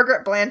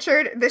Margaret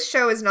Blanchard, this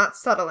show is not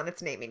subtle in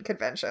its naming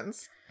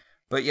conventions.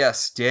 But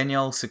yes,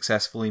 Daniel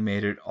successfully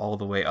made it all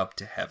the way up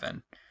to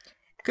heaven.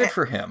 Good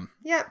for him.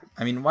 Yep.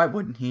 I mean, why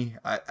wouldn't he?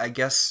 I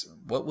guess,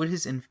 what would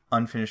his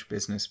unfinished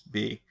business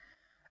be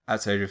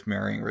outside of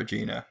marrying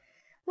Regina?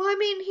 Well, I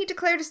mean, he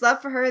declared his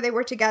love for her. They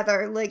were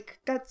together.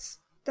 Like, that's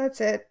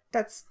it.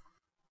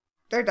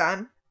 They're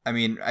done. I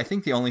mean, I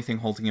think the only thing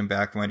holding him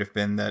back might have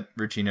been that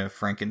Regina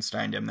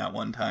Frankensteined him that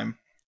one time.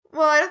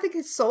 Well, I don't think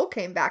his soul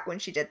came back when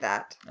she did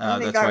that.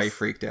 That's why he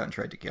freaked out and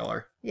tried to kill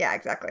her. Yeah,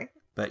 exactly.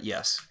 But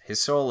yes, his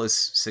soul is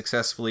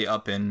successfully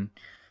up in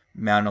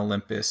Mount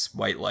Olympus,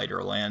 White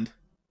Lighter Land.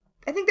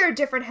 I think there are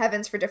different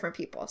heavens for different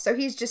people. So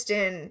he's just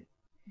in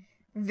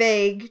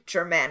vague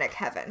Germanic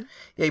heaven.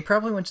 Yeah, he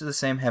probably went to the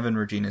same heaven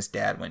Regina's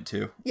dad went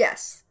to.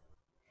 Yes.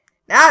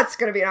 That's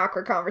going to be an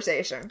awkward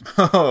conversation.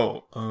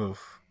 Oh.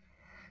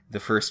 The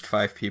first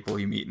 5 people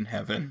you meet in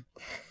heaven.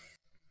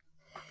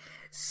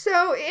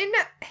 So in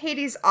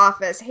Hades'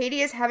 office,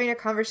 Hades is having a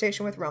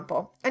conversation with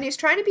Rumpel. And he's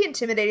trying to be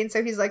intimidating,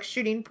 so he's like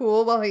shooting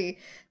pool while he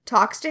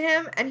talks to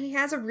him, and he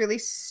has a really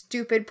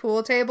stupid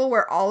pool table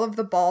where all of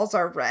the balls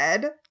are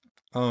red.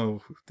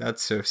 Oh,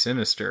 that's so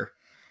sinister.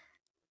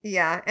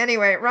 Yeah,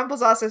 anyway,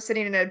 Rumple's also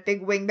sitting in a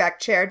big wingback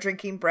chair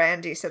drinking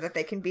brandy so that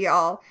they can be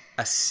all...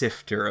 A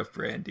sifter of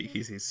brandy.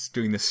 He's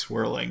doing the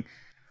swirling.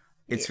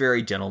 It's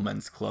very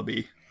gentleman's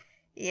clubby.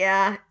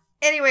 Yeah.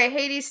 Anyway,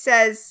 Hades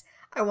says,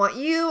 I want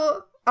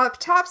you up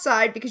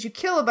topside because you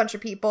kill a bunch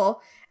of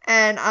people,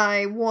 and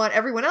I want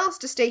everyone else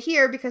to stay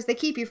here because they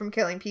keep you from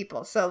killing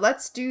people. So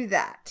let's do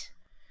that.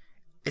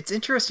 It's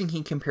interesting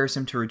he compares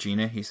him to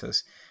Regina. He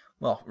says,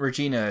 well,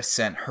 Regina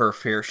sent her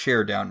fair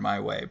share down my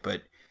way,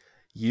 but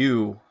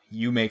you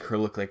make her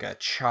look like a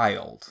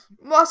child.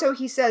 Also,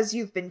 he says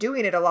you've been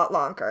doing it a lot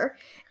longer,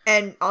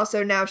 and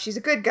also now she's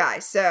a good guy,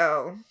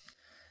 so...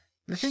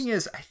 The thing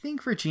is, I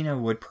think Regina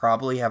would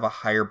probably have a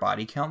higher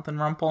body count than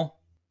Rumple.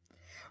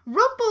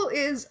 Rumple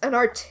is an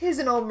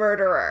artisanal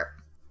murderer.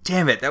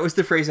 Damn it, that was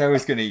the phrase I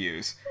was going to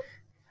use.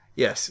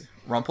 Yes,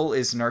 Rumple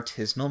is an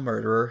artisanal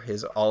murderer.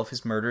 All of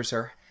his murders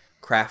are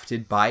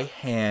crafted by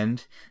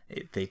hand.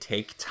 They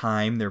take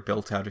time. They're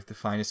built out of the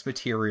finest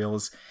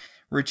materials.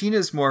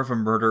 Regina's more of a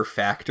murder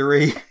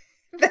factory.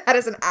 That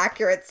is an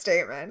accurate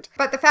statement.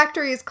 But the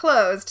factory is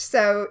closed,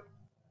 so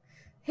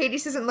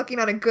Hades isn't looking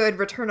on a good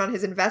return on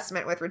his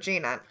investment with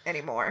Regina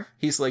anymore.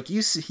 He's like,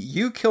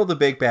 you kill the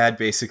big bad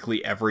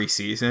basically every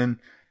season,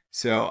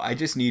 so I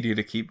just need you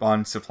to keep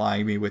on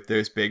supplying me with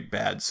those big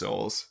bad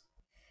souls.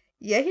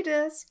 Yeah, he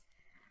does.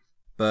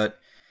 But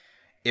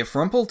if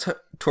Rumple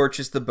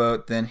torches the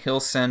boat, then he'll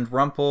send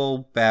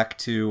Rumple back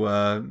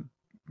to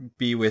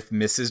be with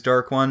Mrs.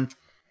 Dark One.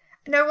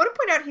 Now, I want to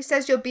point out he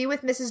says you'll be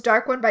with Mrs.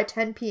 Dark One by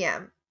 10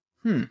 p.m.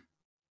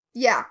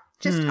 Yeah,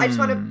 I just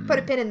want to put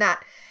a pin in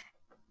that.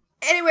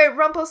 Anyway,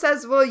 Rumple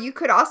says, well, you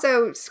could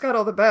also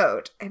scuttle the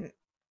boat. And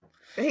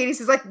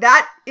Hades is like,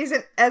 that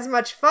isn't as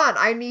much fun.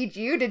 I need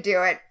you to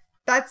do it.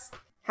 That's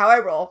how I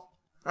roll.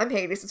 I'm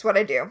Hades. It's what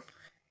I do.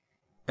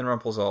 And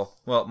Rumple's all,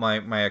 well,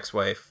 my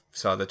ex-wife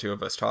saw the two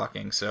of us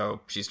talking,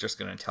 so she's just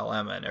going to tell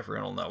Emma and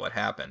everyone will know what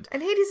happened.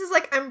 And Hades is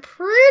like, I'm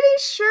pretty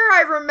sure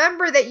I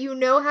remember that you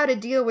know how to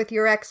deal with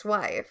your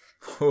ex-wife.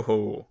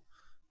 Oh,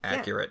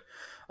 accurate. Yeah.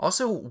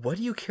 Also, what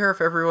do you care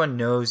if everyone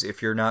knows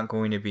if you're not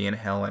going to be in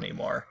hell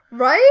anymore?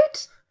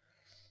 Right?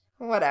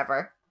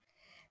 Whatever.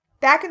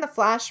 Back in the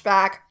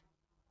flashback,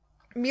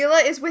 Mila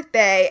is with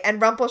Bay,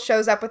 and Rumple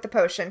shows up with the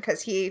potion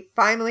because he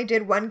finally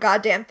did one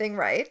goddamn thing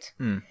right.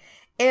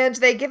 And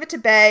they give it to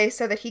Bay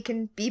so that he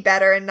can be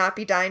better and not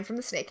be dying from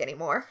the snake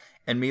anymore.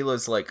 And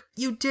Mila's like,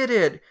 you did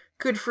it!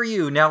 Good for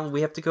you! Now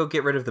we have to go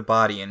get rid of the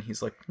body. And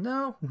he's like,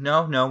 no,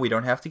 we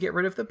don't have to get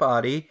rid of the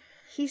body.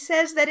 He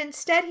says that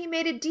instead he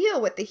made a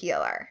deal with the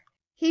healer.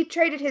 He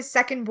traded his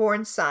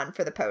second-born son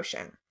for the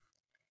potion.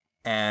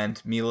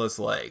 And Mila's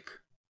like,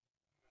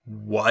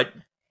 what?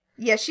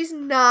 Yeah, she's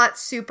not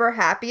super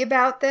happy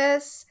about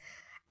this.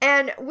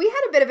 And we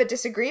had a bit of a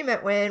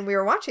disagreement when we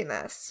were watching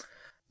this.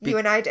 You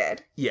and I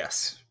did.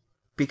 Yes.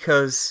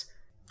 Because,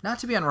 not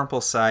to be on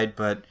Rumple's side,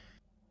 but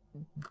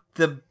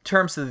the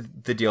terms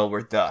of the deal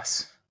were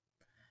thus.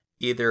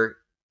 Either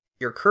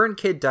your current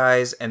kid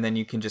dies and then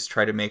you can just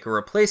try to make a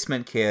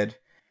replacement kid,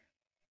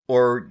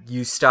 or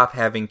you stop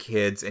having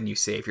kids and you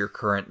save your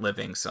current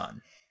living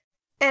son.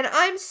 And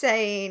I'm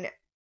saying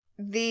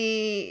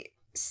the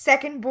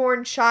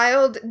second-born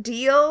child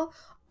deal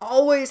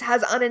always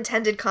has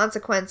unintended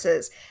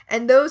consequences,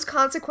 and those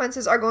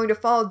consequences are going to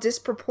fall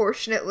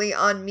disproportionately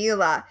on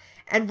Mila,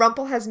 and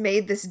Rumple has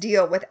made this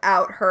deal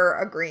without her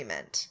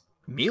agreement.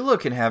 Mila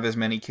can have as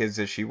many kids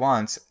as she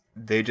wants,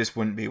 they just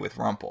wouldn't be with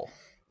Rumple.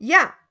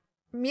 Yeah,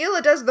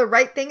 Mila does the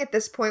right thing at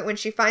this point when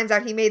she finds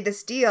out he made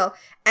this deal,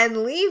 and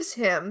leaves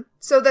him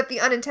so that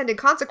the unintended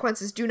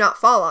consequences do not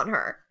fall on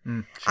her.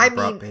 She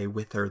brought Bay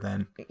with her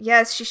then.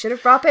 Yes, she should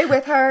have brought Bay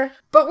with her.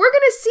 But we're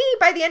going to see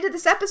by the end of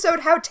this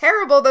episode how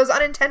terrible those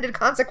unintended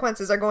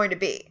consequences are going to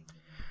be.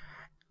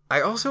 I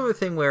also have a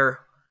thing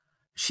where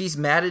she's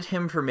mad at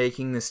him for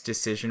making this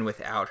decision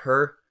without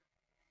her.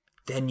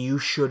 Then you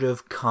should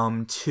have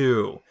come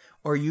too.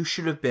 Or you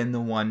should have been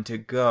the one to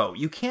go.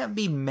 You can't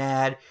be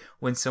mad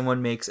when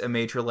someone makes a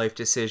major life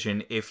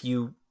decision if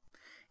you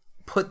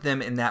put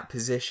them in that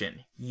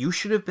position. You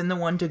should have been the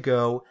one to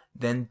go,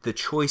 then the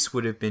choice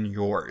would have been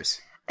yours.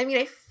 I mean,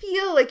 I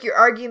feel like your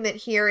argument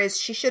here is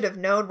she should have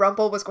known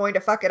Rumple was going to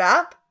fuck it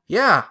up.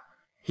 Yeah.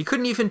 He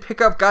couldn't even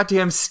pick up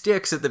goddamn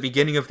sticks at the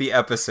beginning of the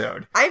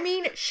episode. I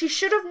mean, she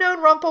should have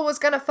known Rumple was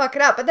going to fuck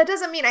it up, but that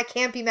doesn't mean I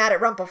can't be mad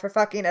at Rumple for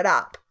fucking it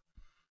up.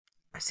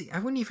 I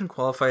wouldn't even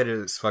qualify it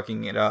as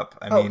fucking it up.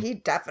 I mean, he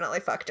definitely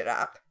fucked it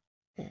up.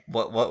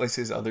 What was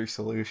his other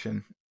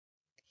solution?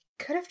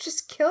 Could have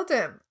just killed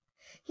him.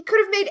 He could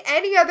have made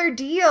any other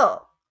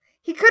deal.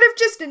 He could have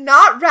just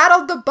not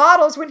rattled the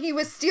bottles when he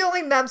was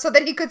stealing them so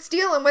that he could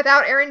steal them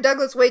without Aaron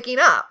Douglas waking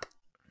up.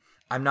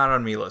 I'm not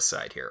on Mila's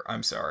side here.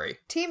 I'm sorry.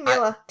 Team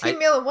Mila. Team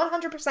Mila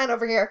 100%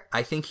 over here.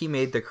 I think he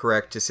made the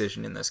correct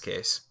decision in this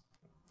case.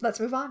 Let's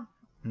move on.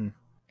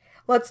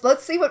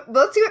 Let's see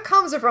what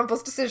comes of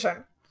Rumple's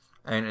decision.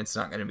 I mean, it's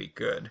not going to be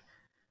good,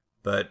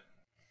 but...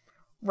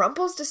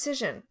 Rumple's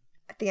decision.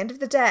 the end of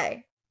the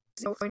day,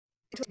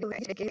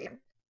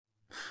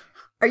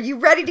 are you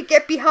ready to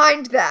get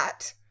behind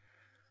that?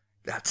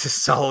 That's a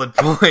solid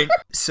point.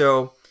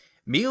 So,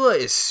 Mila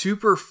is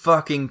super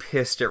fucking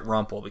pissed at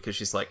Rumple because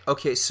she's like,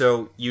 okay,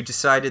 so you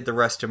decided the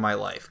rest of my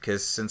life,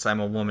 because since I'm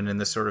a woman in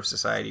this sort of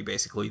society,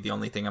 basically the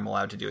only thing I'm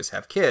allowed to do is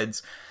have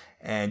kids,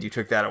 and you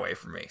took that away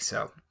from me,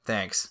 so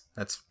thanks.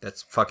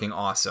 That's fucking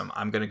awesome.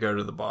 I'm gonna go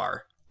to the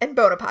bar. And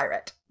bone a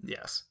pirate.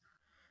 Yes.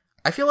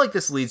 I feel like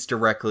this leads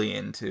directly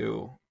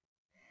into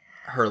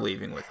her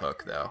leaving with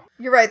Hook, though.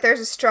 You're right, there's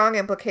a strong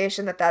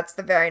implication that that's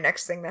the very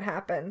next thing that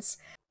happens.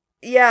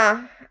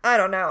 Yeah, I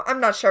don't know.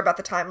 I'm not sure about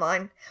the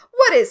timeline.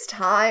 What is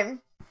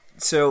time?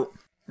 So,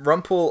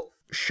 Rumple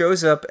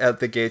shows up at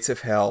the gates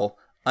of hell,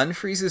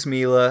 unfreezes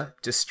Mila,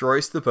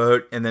 destroys the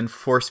boat, and then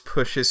force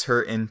pushes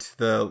her into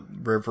the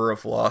River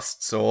of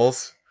Lost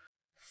Souls.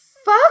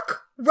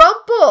 Fuck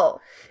Rumple!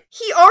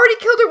 He already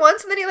killed her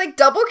once and then he,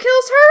 double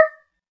kills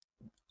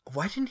her?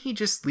 Why didn't he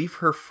just leave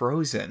her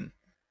frozen?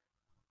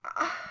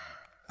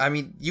 I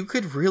mean, you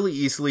could really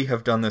easily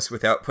have done this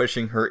without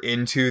pushing her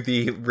into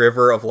the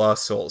River of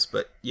Lost Souls,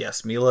 but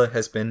yes, Mila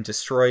has been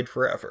destroyed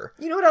forever.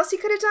 You know what else he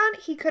could have done?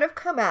 He could have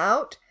come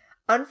out,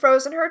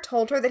 unfrozen her,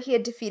 told her that he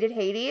had defeated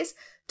Hades,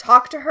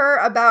 talked to her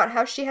about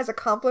how she has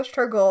accomplished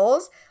her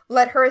goals,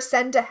 let her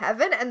ascend to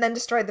heaven, and then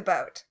destroyed the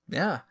boat.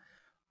 Yeah.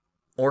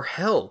 Or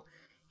hell,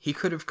 he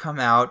could have come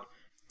out,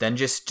 then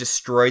just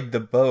destroyed the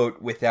boat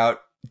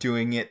without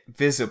doing it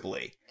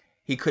visibly.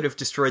 He could have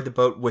destroyed the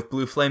boat with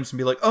blue flames and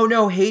be like, oh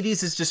no,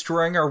 Hades is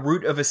destroying our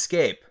route of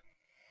escape.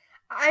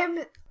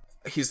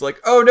 He's like,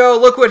 oh no,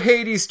 look what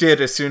Hades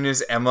did, as soon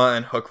as Emma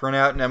and Hook run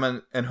out, and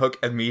Emma and Hook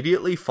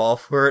immediately fall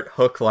for it,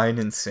 hook, line,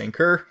 and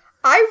sinker.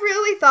 I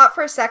really thought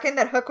for a second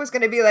that Hook was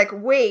going to be like,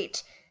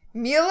 wait,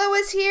 Mila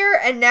was here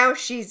and now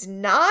she's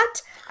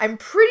not? I'm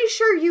pretty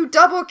sure you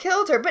double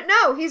killed her. But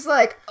no, he's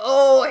like,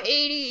 oh,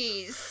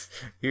 Hades.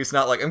 He's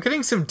not like, I'm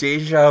getting some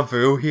deja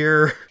vu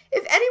here.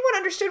 If anyone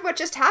understood what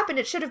just happened,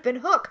 it should have been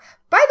Hook.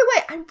 By the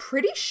way, I'm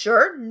pretty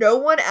sure no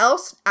one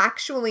else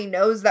actually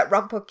knows that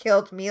Rumple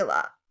killed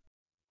Mila.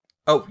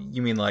 Oh,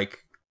 you mean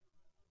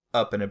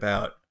up and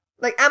about?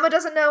 Emma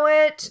doesn't know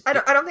it. I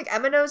don't think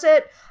Emma knows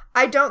it.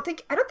 I don't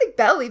think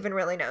Belle even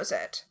really knows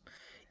it.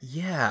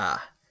 Yeah.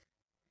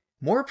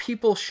 More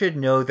people should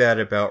know that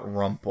about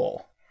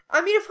Rumple.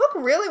 I mean, if Hook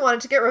really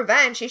wanted to get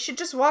revenge, he should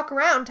just walk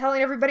around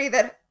telling everybody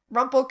that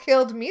Rumple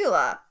killed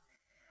Mila.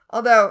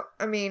 Although,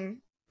 I mean,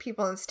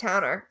 people in this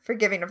town are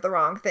forgiving of the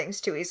wrong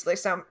things too easily,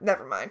 so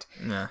never mind.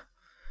 Nah.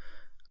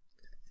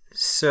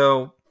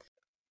 So,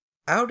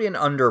 out in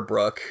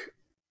Underbrook,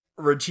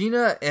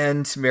 Regina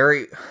and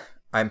Snow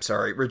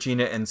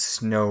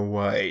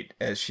White,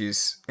 as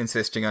she's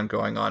insisting on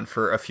going on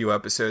for a few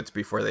episodes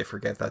before they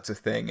forget that's a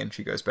thing and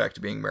she goes back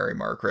to being Mary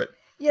Margaret.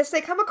 Yes,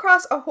 they come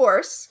across a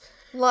horse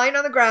lying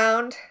on the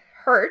ground,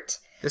 hurt.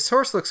 This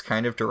horse looks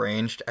kind of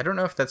deranged. I don't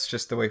know if that's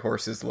just the way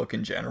horses look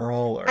in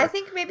general, or... I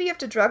think maybe you have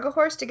to drug a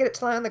horse to get it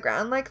to lie on the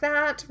ground like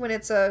that when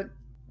it's an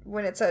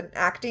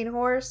acting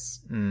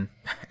horse. An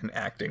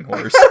acting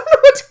horse. I don't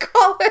know what to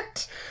call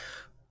it.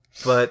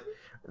 But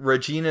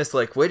Regina's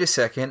like, wait a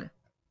second.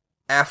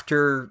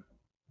 After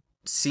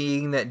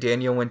seeing that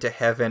Daniel went to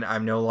heaven,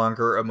 I'm no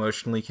longer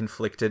emotionally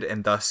conflicted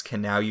and thus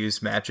can now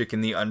use magic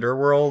in the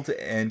underworld,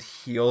 and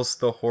heals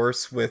the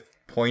horse with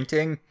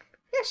pointing.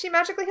 Yeah, she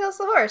magically heals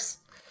the horse.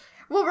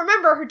 Well,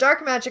 remember, her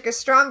dark magic is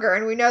stronger,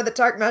 and we know that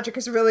dark magic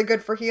is really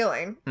good for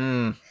healing.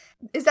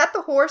 Is that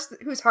the horse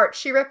whose heart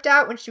she ripped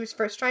out when she was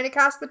first trying to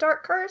cast the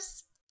dark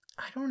curse?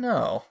 I don't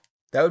know.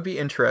 That would be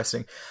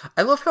interesting.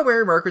 I love how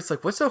Mary Margaret's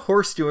like, what's a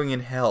horse doing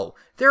in hell?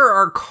 There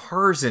are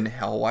cars in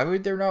hell. Why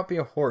would there not be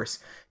a horse?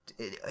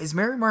 Is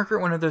Mary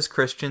Margaret one of those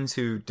Christians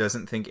who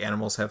doesn't think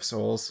animals have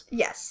souls?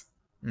 Yes.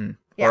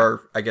 Yeah.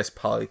 Or, I guess,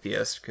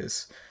 polytheist,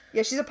 because...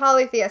 Yeah, she's a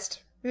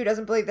polytheist who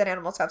doesn't believe that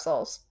animals have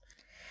souls.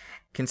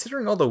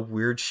 Considering all the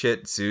weird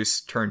shit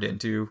Zeus turned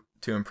into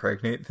to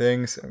impregnate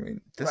things, I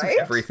mean, doesn't Right?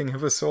 everything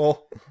have a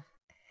soul?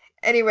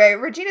 Anyway,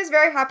 Regina's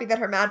very happy that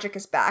her magic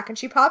is back, and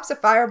she pops a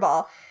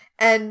fireball,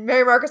 and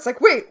Mary Margaret's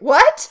like, wait,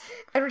 what?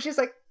 And Regina's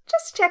like,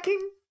 just checking,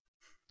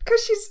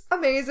 because she's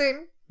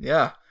amazing.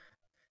 Yeah.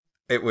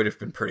 It would have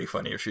been pretty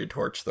funny if she had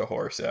torched the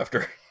horse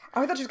after.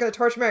 Oh, I thought she was going to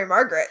torch Mary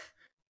Margaret.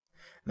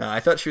 No, I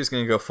thought she was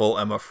going to go full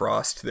Emma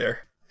Frost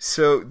there.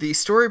 So, the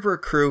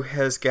Storybrooke crew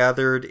has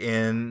gathered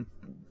in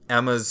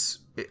Emma's...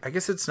 I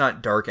guess it's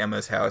not Dark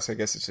Emma's house. I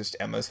guess it's just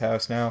Emma's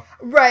house now.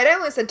 Right, I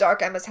only said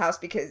Dark Emma's house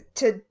because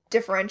to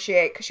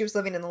differentiate, because she was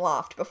living in the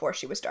loft before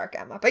she was Dark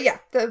Emma. But yeah,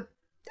 the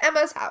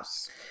Emma's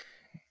house.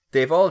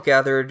 They've all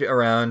gathered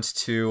around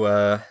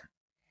to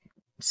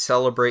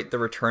celebrate the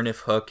return of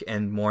Hook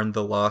and mourn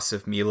the loss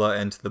of Mila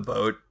and the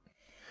boat.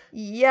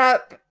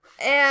 Yep,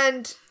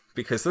 and...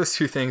 Because those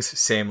two things,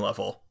 same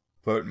level.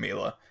 Boat and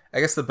Mila.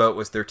 I guess the boat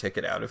was their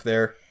ticket out of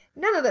there.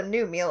 None of them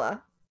knew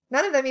Mila.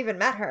 None of them even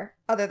met her,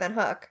 other than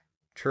Hook.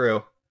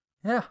 True.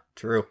 Yeah,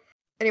 true.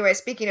 Anyway,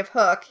 speaking of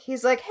Hook,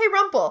 he's like, hey,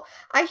 Rumple,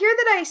 I hear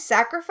that I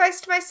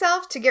sacrificed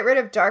myself to get rid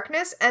of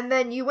darkness, and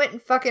then you went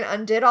and fucking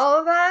undid all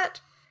of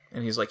that?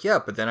 And he's like, yeah,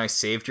 but then I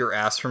saved your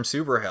ass from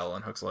super hell.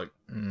 And Hook's like,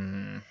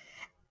 And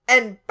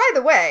by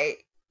the way,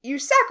 you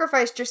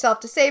sacrificed yourself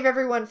to save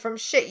everyone from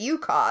shit you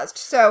caused,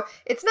 so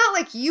it's not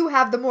like you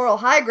have the moral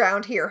high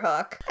ground here,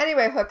 Hook.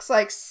 Anyway, Hook's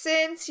like,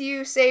 since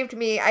you saved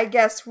me, I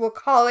guess we'll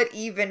call it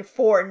even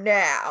for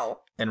now.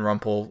 And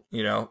Rumple,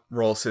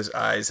 rolls his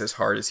eyes as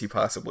hard as he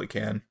possibly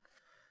can.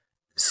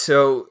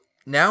 So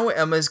now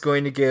Emma's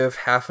going to give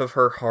half of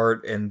her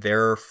heart and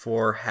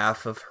therefore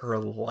half of her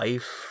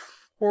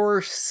life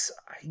force,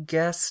 I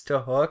guess,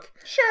 to Hook.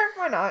 Sure,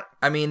 why not?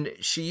 I mean,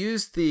 she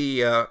used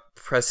the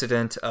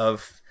precedent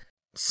of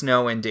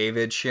Snow and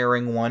David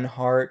sharing one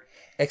heart,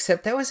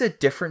 except that was a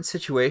different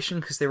situation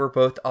because they were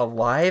both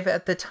alive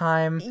at the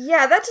time.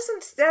 Yeah, that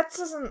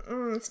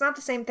doesn't, it's not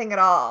the same thing at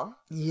all.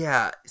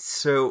 Yeah,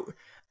 so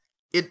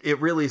it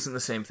really isn't the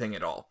same thing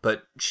at all,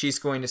 but she's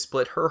going to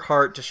split her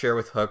heart to share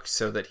with Hook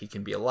so that he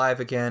can be alive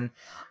again.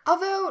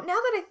 Although, now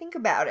that I think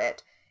about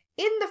it,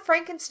 in the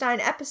Frankenstein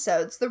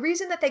episodes, the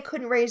reason that they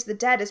couldn't raise the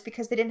dead is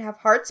because they didn't have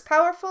hearts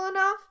powerful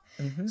enough.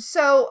 Mm-hmm.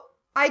 So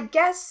I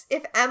guess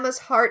if Emma's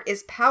heart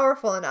is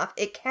powerful enough,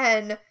 it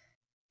can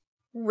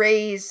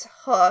raise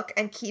Hook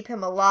and keep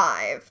him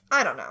alive.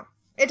 I don't know.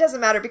 It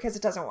doesn't matter because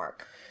it doesn't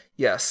work.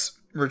 Yes,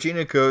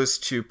 Regina goes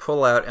to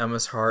pull out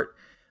Emma's heart,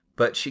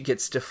 but she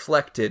gets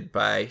deflected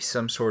by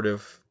some sort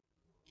of...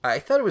 I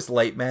thought it was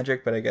light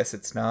magic, but I guess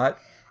it's not.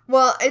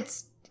 Well,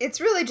 it's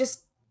really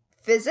just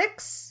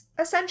physics,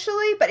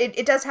 essentially, but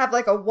it does have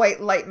like a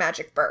white light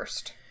magic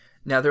burst.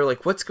 Now they're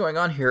like, what's going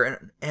on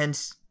here? And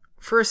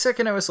for a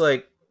second I was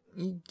like,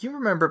 you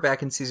remember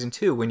back in season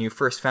 2 when you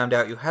first found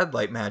out you had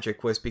light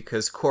magic was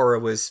because Cora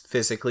was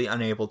physically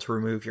unable to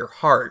remove your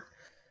heart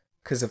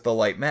because of the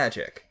light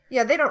magic.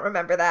 Yeah, they don't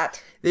remember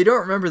that. They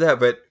don't remember that,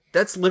 but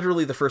that's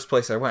literally the first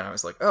place I went. I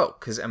was like, oh,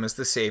 because Emma's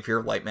the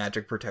savior, light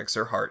magic protects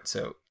her heart,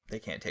 so they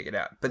can't take it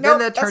out. But nope, then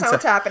that that's turns not out,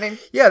 what's happening.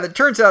 Yeah, that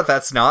turns out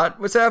that's not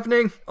what's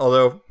happening,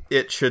 although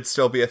it should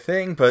still be a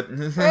thing, but...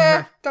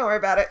 don't worry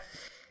about it.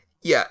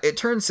 Yeah, it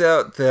turns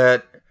out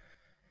that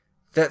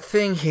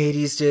thing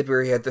Hades did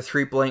where he had the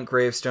 3 blank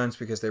gravestones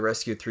because they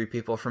rescued 3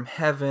 people from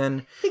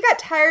heaven. He got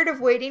tired of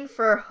waiting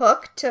for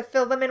Hook to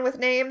fill them in with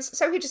names,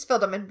 so he just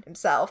filled them in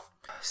himself.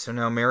 So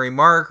now Mary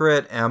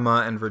Margaret,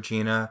 Emma, and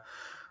Regina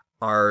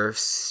are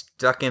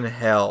stuck in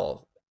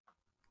hell.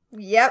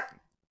 Yep.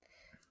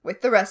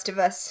 With the rest of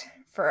us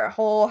for a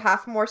whole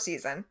half more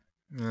season.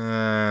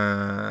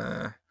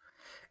 And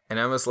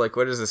Emma's like,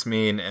 what does this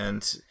mean?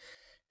 And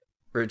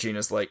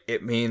Regina's like,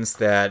 it means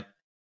that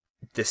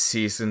the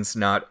season's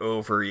not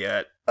over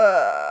yet.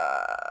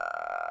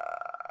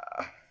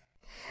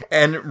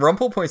 And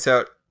Rumple points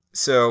out,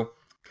 so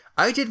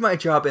I did my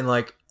job in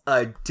like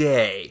a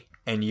day,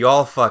 and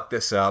y'all fucked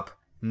this up.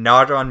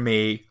 Not on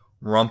me.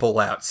 Rumple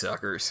out,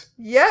 suckers.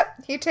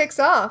 Yep, he takes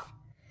off.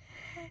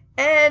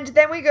 And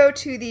then we go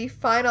to the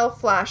final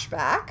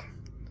flashback,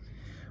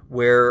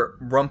 where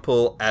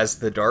Rumple, as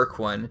the Dark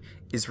One,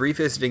 is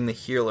revisiting the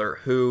healer,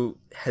 who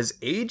has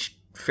aged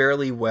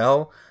fairly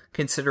well,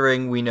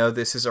 considering we know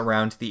this is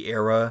around the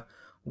era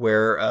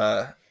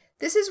where...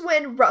 This is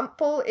when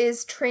Rumple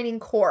is training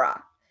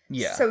Cora.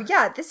 Yeah. So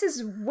yeah, this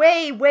is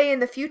way, way in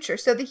the future.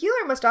 So the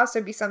healer must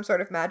also be some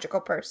sort of magical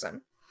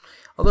person.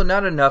 Although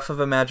not enough of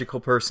a magical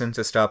person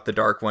to stop the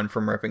Dark One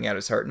from ripping out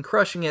his heart and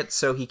crushing it,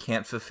 so he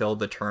can't fulfill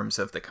the terms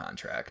of the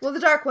contract. Well, the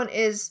Dark One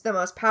is the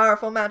most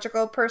powerful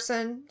magical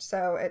person,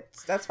 so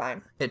that's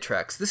fine. It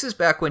tracks. This is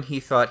back when he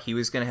thought he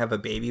was going to have a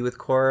baby with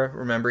Cora.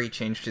 Remember, he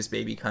changed his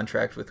baby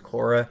contract with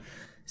Cora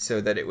so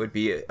that it would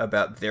be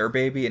about their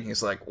baby, and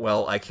he's like,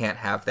 well, I can't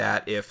have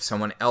that if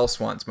someone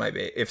else wants my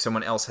baby, if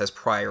someone else has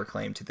prior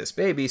claim to this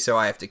baby, so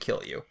I have to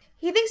kill you.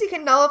 He thinks he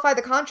can nullify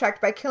the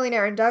contract by killing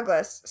Aaron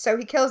Douglas, so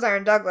he kills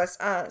Aaron Douglas.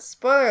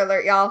 Spoiler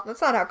alert, y'all.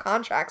 That's not how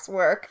contracts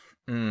work.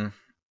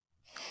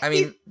 I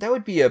mean, that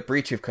would be a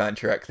breach of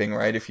contract thing,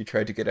 right? If you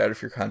tried to get out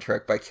of your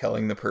contract by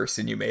killing the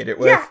person you made it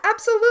with. Yeah,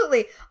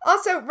 absolutely.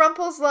 Also,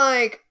 Rumple's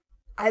like,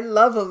 I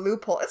love a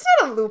loophole. It's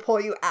not a loophole,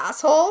 you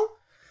asshole.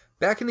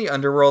 Back in the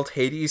underworld,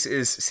 Hades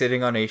is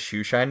sitting on a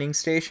shoe shining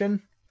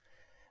station,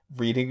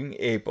 reading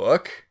a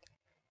book.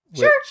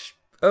 Sure. Which,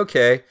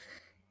 okay.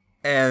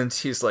 And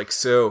he's like,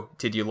 so,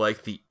 did you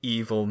like the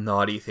evil,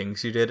 naughty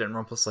things you did? And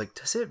Rumple's like,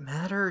 does it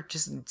matter?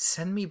 Just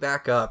send me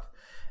back up.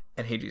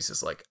 And Hades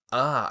is like,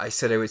 I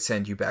said I would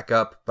send you back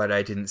up, but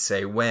I didn't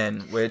say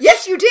when, which...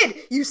 Yes, you did!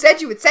 You said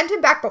you would send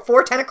him back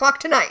before 10 o'clock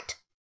tonight.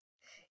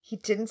 He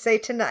didn't say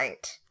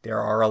tonight.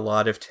 There are a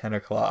lot of 10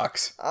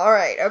 o'clocks.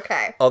 Alright,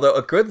 okay. Although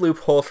a good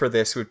loophole for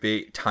this would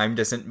be time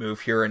doesn't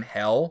move here in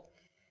hell.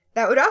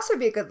 That would also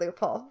be a good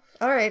loophole.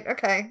 Alright,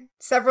 okay.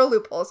 Several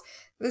loopholes.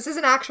 This is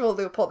an actual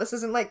loophole. This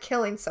isn't like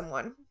killing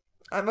someone.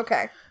 I'm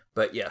okay.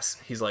 But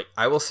yes, he's like,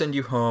 I will send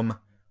you home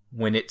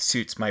when it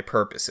suits my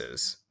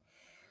purposes.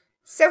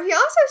 So he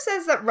also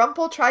says that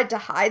Rumple tried to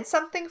hide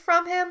something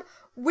from him,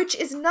 which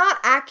is not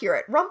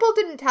accurate. Rumple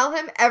didn't tell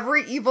him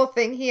every evil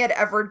thing he had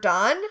ever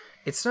done.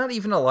 It's not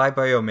even a lie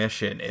by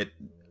omission.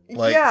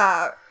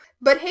 Yeah.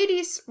 But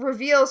Hades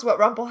reveals what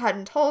Rumple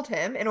hadn't told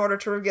him in order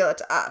to reveal it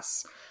to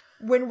us.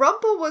 When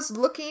Rumpel was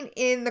looking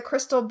in the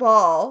crystal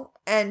ball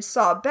and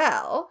saw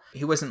Belle,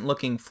 He wasn't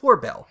looking for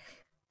Belle.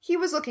 he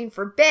was looking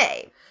for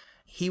Bay.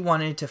 He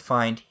wanted to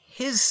find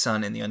his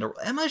son in the underworld.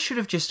 Emma should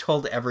have just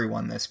told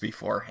everyone this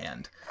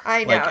beforehand.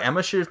 I know. Like,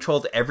 Emma should have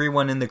told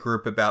everyone in the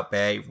group about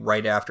Bay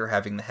right after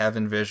having the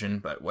heaven vision,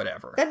 but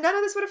whatever. Then none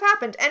of this would have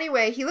happened.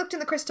 Anyway, he looked in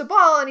the crystal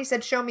ball and he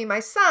said, "Show me my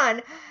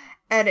son."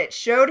 And it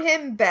showed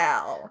him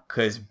Belle.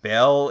 Because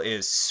Belle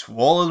is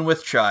swollen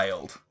with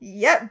child.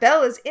 Yep,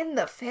 Belle is in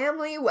the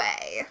family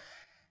way.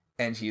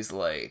 And he's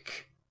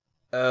like,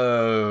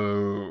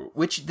 oh.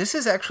 Which, this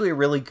is actually a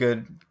really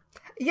good...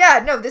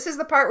 Yeah, no, this is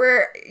the part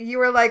where you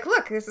were like,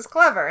 look, this is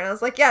clever. And I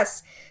was like,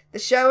 yes, the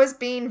show is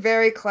being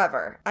very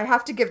clever. I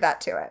have to give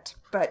that to it.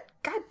 But,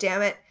 god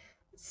damn it,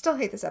 still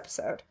hate this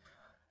episode.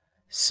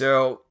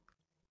 So,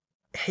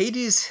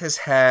 Hades has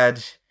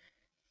had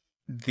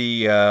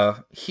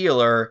the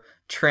healer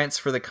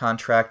transfer the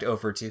contract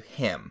over to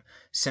him.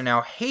 So now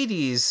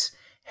Hades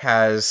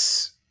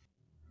has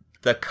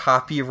the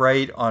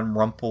copyright on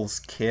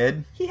Rumpel's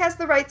kid. He has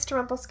the rights to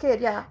Rumpel's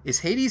kid, yeah. Is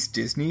Hades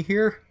Disney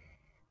here?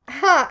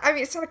 Huh, I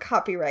mean, it's not a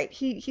copyright.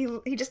 He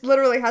just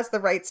literally has the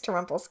rights to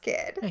Rumpel's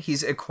kid.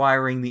 He's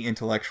acquiring the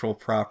intellectual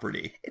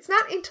property. It's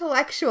not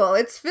intellectual,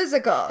 it's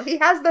physical. He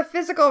has the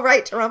physical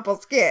right to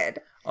Rumpel's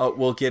kid.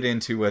 We'll get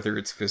into whether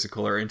it's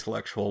physical or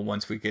intellectual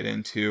once we get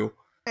into...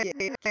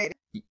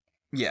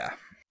 Yeah.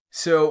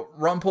 So,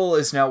 Rumpel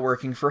is now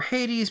working for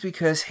Hades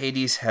because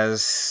Hades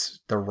has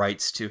the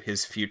rights to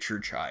his future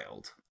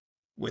child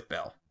with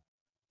Belle.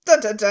 Dun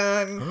dun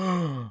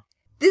dun.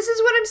 This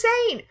is what I'm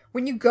saying.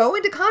 When you go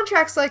into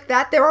contracts like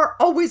that, there are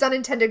always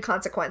unintended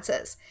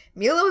consequences.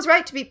 Mila was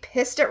right to be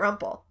pissed at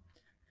Rumpel.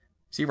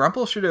 See,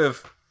 Rumpel should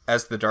have,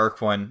 as the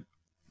Dark One,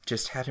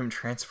 just had him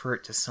transfer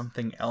it to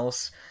something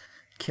else.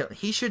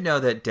 He should know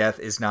that death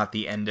is not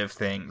the end of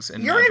things.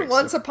 And You're in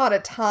Once Upon a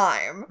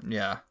Time.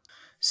 Yeah.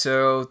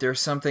 So,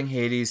 there's something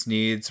Hades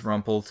needs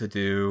Rumpel to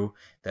do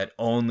that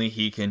only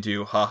he can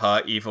do. Haha,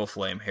 evil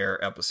flame hair,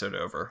 episode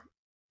over.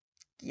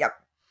 Yep.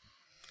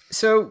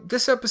 So,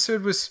 this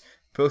episode was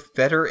both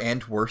better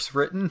and worse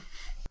written.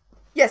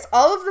 Yes,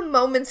 all of the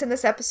moments in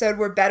this episode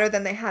were better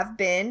than they have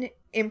been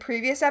in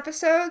previous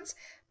episodes,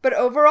 but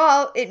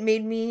overall, it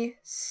made me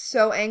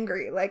so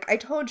angry. Like, I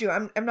told you,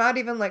 I'm not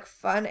even, like,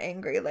 fun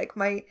angry. Like,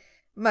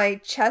 my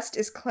chest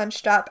is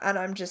clenched up, and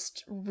I'm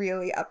just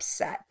really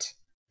upset.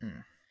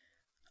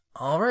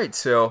 Alright,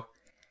 so,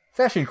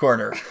 Fashion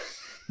Corner.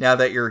 Now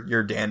that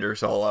your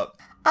dander's all up.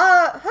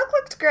 Hook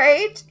looked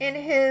great in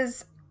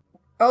his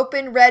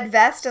open red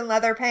vest and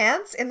leather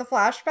pants in the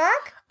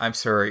flashback. I'm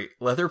sorry,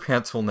 leather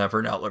pants will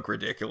never not look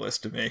ridiculous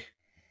to me.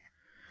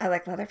 I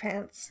like leather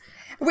pants.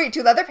 Wait,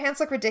 do leather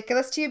pants look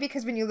ridiculous to you?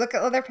 Because when you look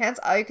at leather pants,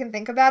 all you can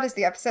think about is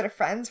the episode of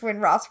Friends when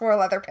Ross wore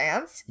leather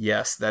pants.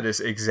 Yes, that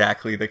is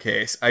exactly the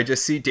case. I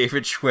just see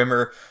David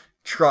Schwimmer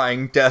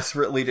trying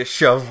desperately to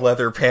shove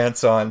leather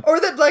pants on. Or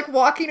that, like,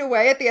 walking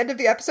away at the end of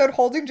the episode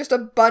holding just a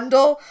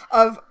bundle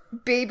of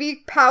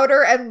baby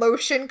powder and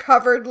lotion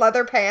covered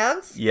leather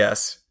pants.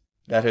 Yes,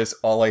 that is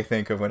all I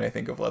think of when I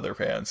think of leather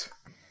pants.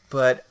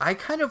 But I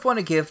kind of want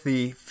to give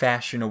the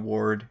fashion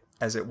award,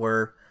 as it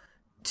were,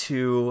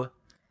 to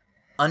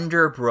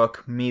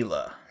Underbrook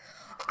Mila.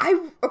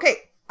 I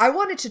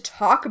wanted to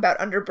talk about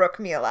Underbrook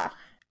Mila.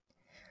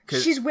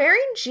 She's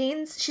wearing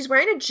jeans. She's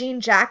wearing a jean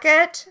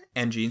jacket.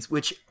 And jeans,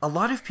 which a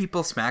lot of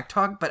people smack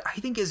talk, but I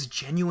think is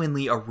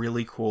genuinely a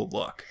really cool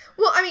look.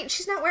 Well, I mean,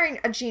 she's not wearing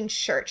a jean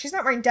shirt. She's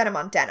not wearing denim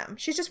on denim.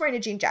 She's just wearing a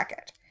jean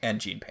jacket. And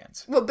jean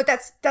pants. Well, but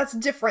that's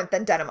different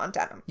than denim on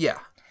denim. Yeah.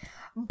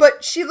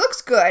 But she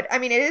looks good. I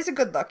mean, it is a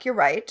good look. You're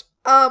right.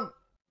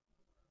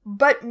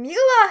 But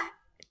Mila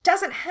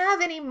doesn't have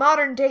any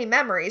modern day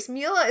memories.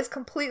 Mila is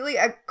completely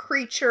a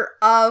creature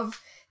of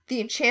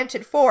the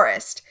Enchanted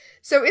Forest.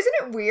 So isn't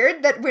it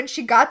weird that when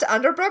she got to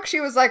Underbrook, she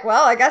was like,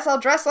 well, I guess I'll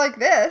dress like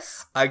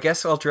this. I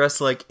guess I'll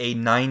dress like a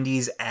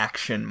 90s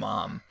action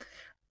mom.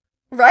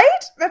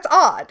 Right? That's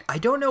odd. I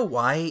don't know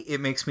why it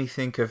makes me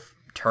think of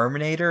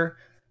Terminator,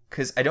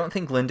 because I don't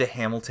think Linda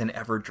Hamilton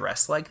ever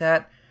dressed like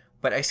that.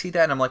 But I see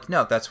that and I'm like,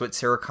 no, that's what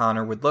Sarah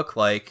Connor would look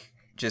like,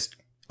 just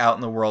out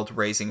in the world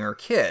raising her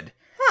kid.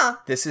 Huh.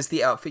 This is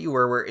the outfit you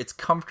wear where it's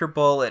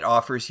comfortable, it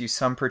offers you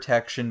some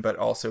protection, but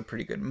also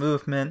pretty good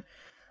movement.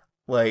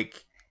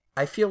 Like,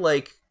 I feel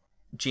like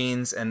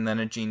jeans and then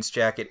a jeans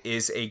jacket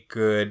is a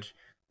good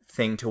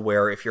thing to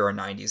wear if you're a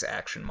 90s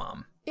action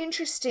mom.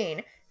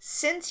 Interesting.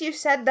 Since you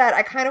said that,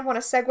 I kind of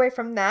want to segue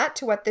from that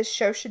to what this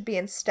show should be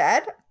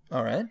instead.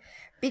 All right.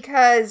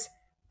 Because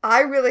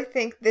I really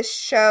think this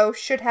show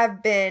should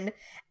have been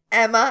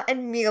Emma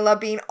and Mila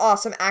being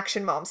awesome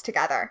action moms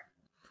together.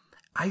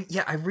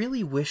 I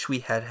really wish we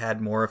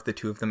had more of the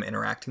two of them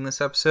interacting this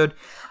episode.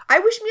 I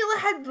wish Mila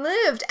had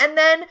lived, and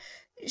then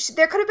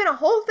there could have been a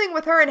whole thing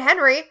with her and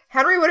Henry.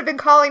 Henry would have been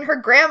calling her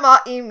grandma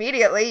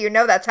immediately. You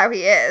know that's how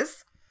he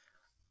is.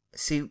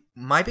 See,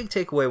 my big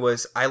takeaway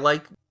was I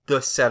like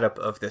the setup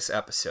of this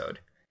episode.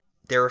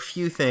 There are a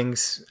few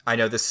things. I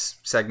know this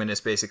segment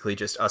is basically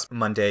just us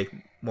Monday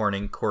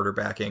morning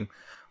quarterbacking,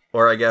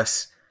 or I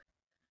guess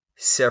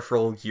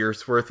several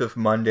years worth of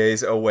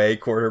Mondays away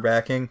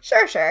quarterbacking.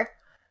 Sure.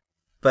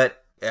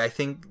 But I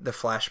think the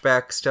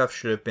flashback stuff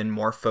should have been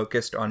more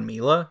focused on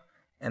Mila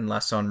and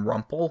less on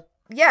Rumple.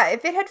 Yeah,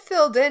 if it had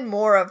filled in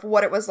more of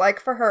what it was like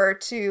for her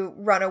to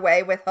run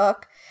away with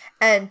Hook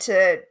and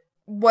to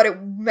what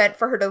it meant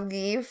for her to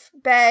leave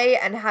Bay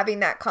and having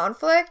that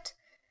conflict,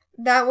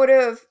 that would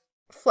have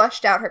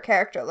fleshed out her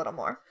character a little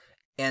more.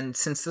 And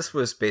since this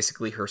was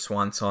basically her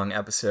swan song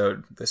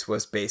episode, this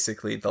was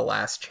basically the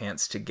last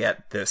chance to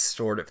get this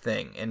sort of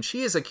thing. And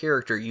she is a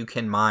character you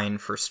can mine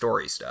for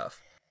story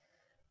stuff.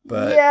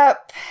 But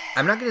yep.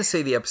 I'm not going to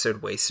say the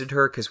episode wasted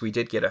her, because we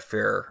did get a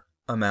fair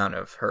amount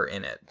of her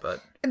in it,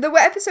 but... The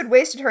episode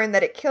wasted her in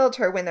that it killed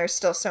her when there's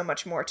still so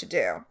much more to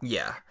do.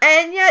 Yeah.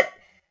 And yet,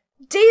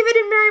 David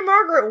and Mary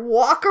Margaret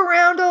walk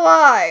around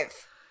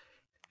alive.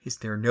 Is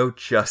there no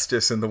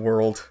justice in the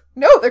world?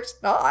 No, there's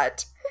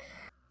not.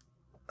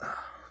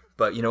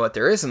 But you know what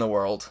there is in the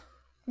world?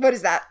 What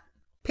is that?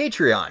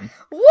 Patreon.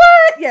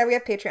 What? Yeah, we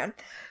have Patreon.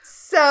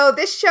 So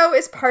this show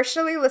is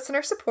partially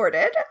listener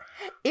supported.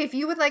 If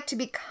you would like to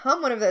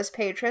become one of those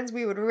patrons,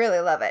 we would really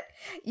love it.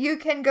 You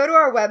can go to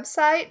our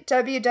website,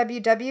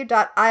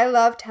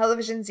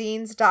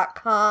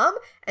 www.ilovetelevisionzines.com,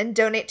 and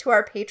donate to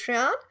our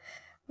Patreon.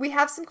 We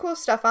have some cool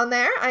stuff on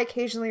there. I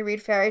occasionally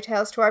read fairy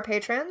tales to our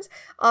patrons.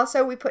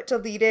 Also, we put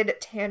deleted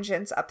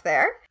tangents up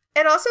there.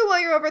 And also, while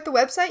you're over at the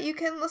website, you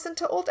can listen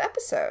to old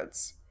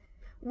episodes.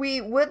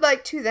 We would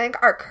like to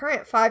thank our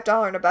current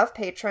 $5 and above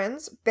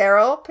patrons,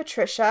 Beryl,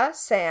 Patricia,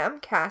 Sam,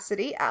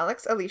 Cassidy,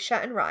 Alex, Alicia,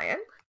 and Ryan.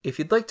 If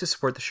you'd like to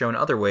support the show in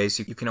other ways,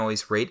 you can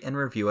always rate and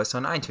review us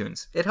on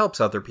iTunes. It helps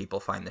other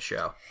people find the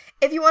show.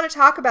 If you want to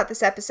talk about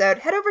this episode,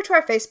 head over to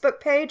our Facebook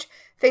page,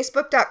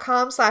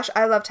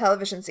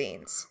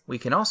 facebook.com/ilovetelevisionzines. We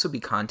can also be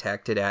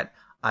contacted at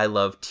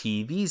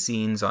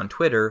ilovetvzines on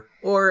Twitter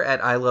or at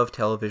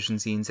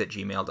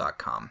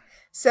ilovetelevisionzines@gmail.com.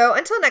 So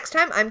until next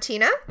time, I'm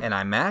Tina. And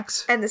I'm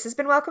Max. And this has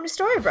been Welcome to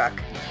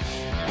Storybrooke.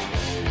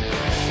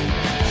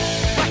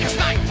 Like a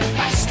night,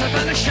 faster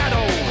than a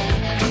shadow,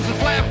 comes the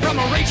flare from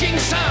a raging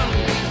sun.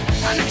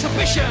 An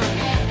exhibition,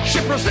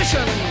 ship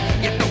position,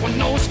 yet no one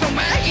knows from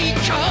where he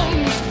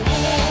comes.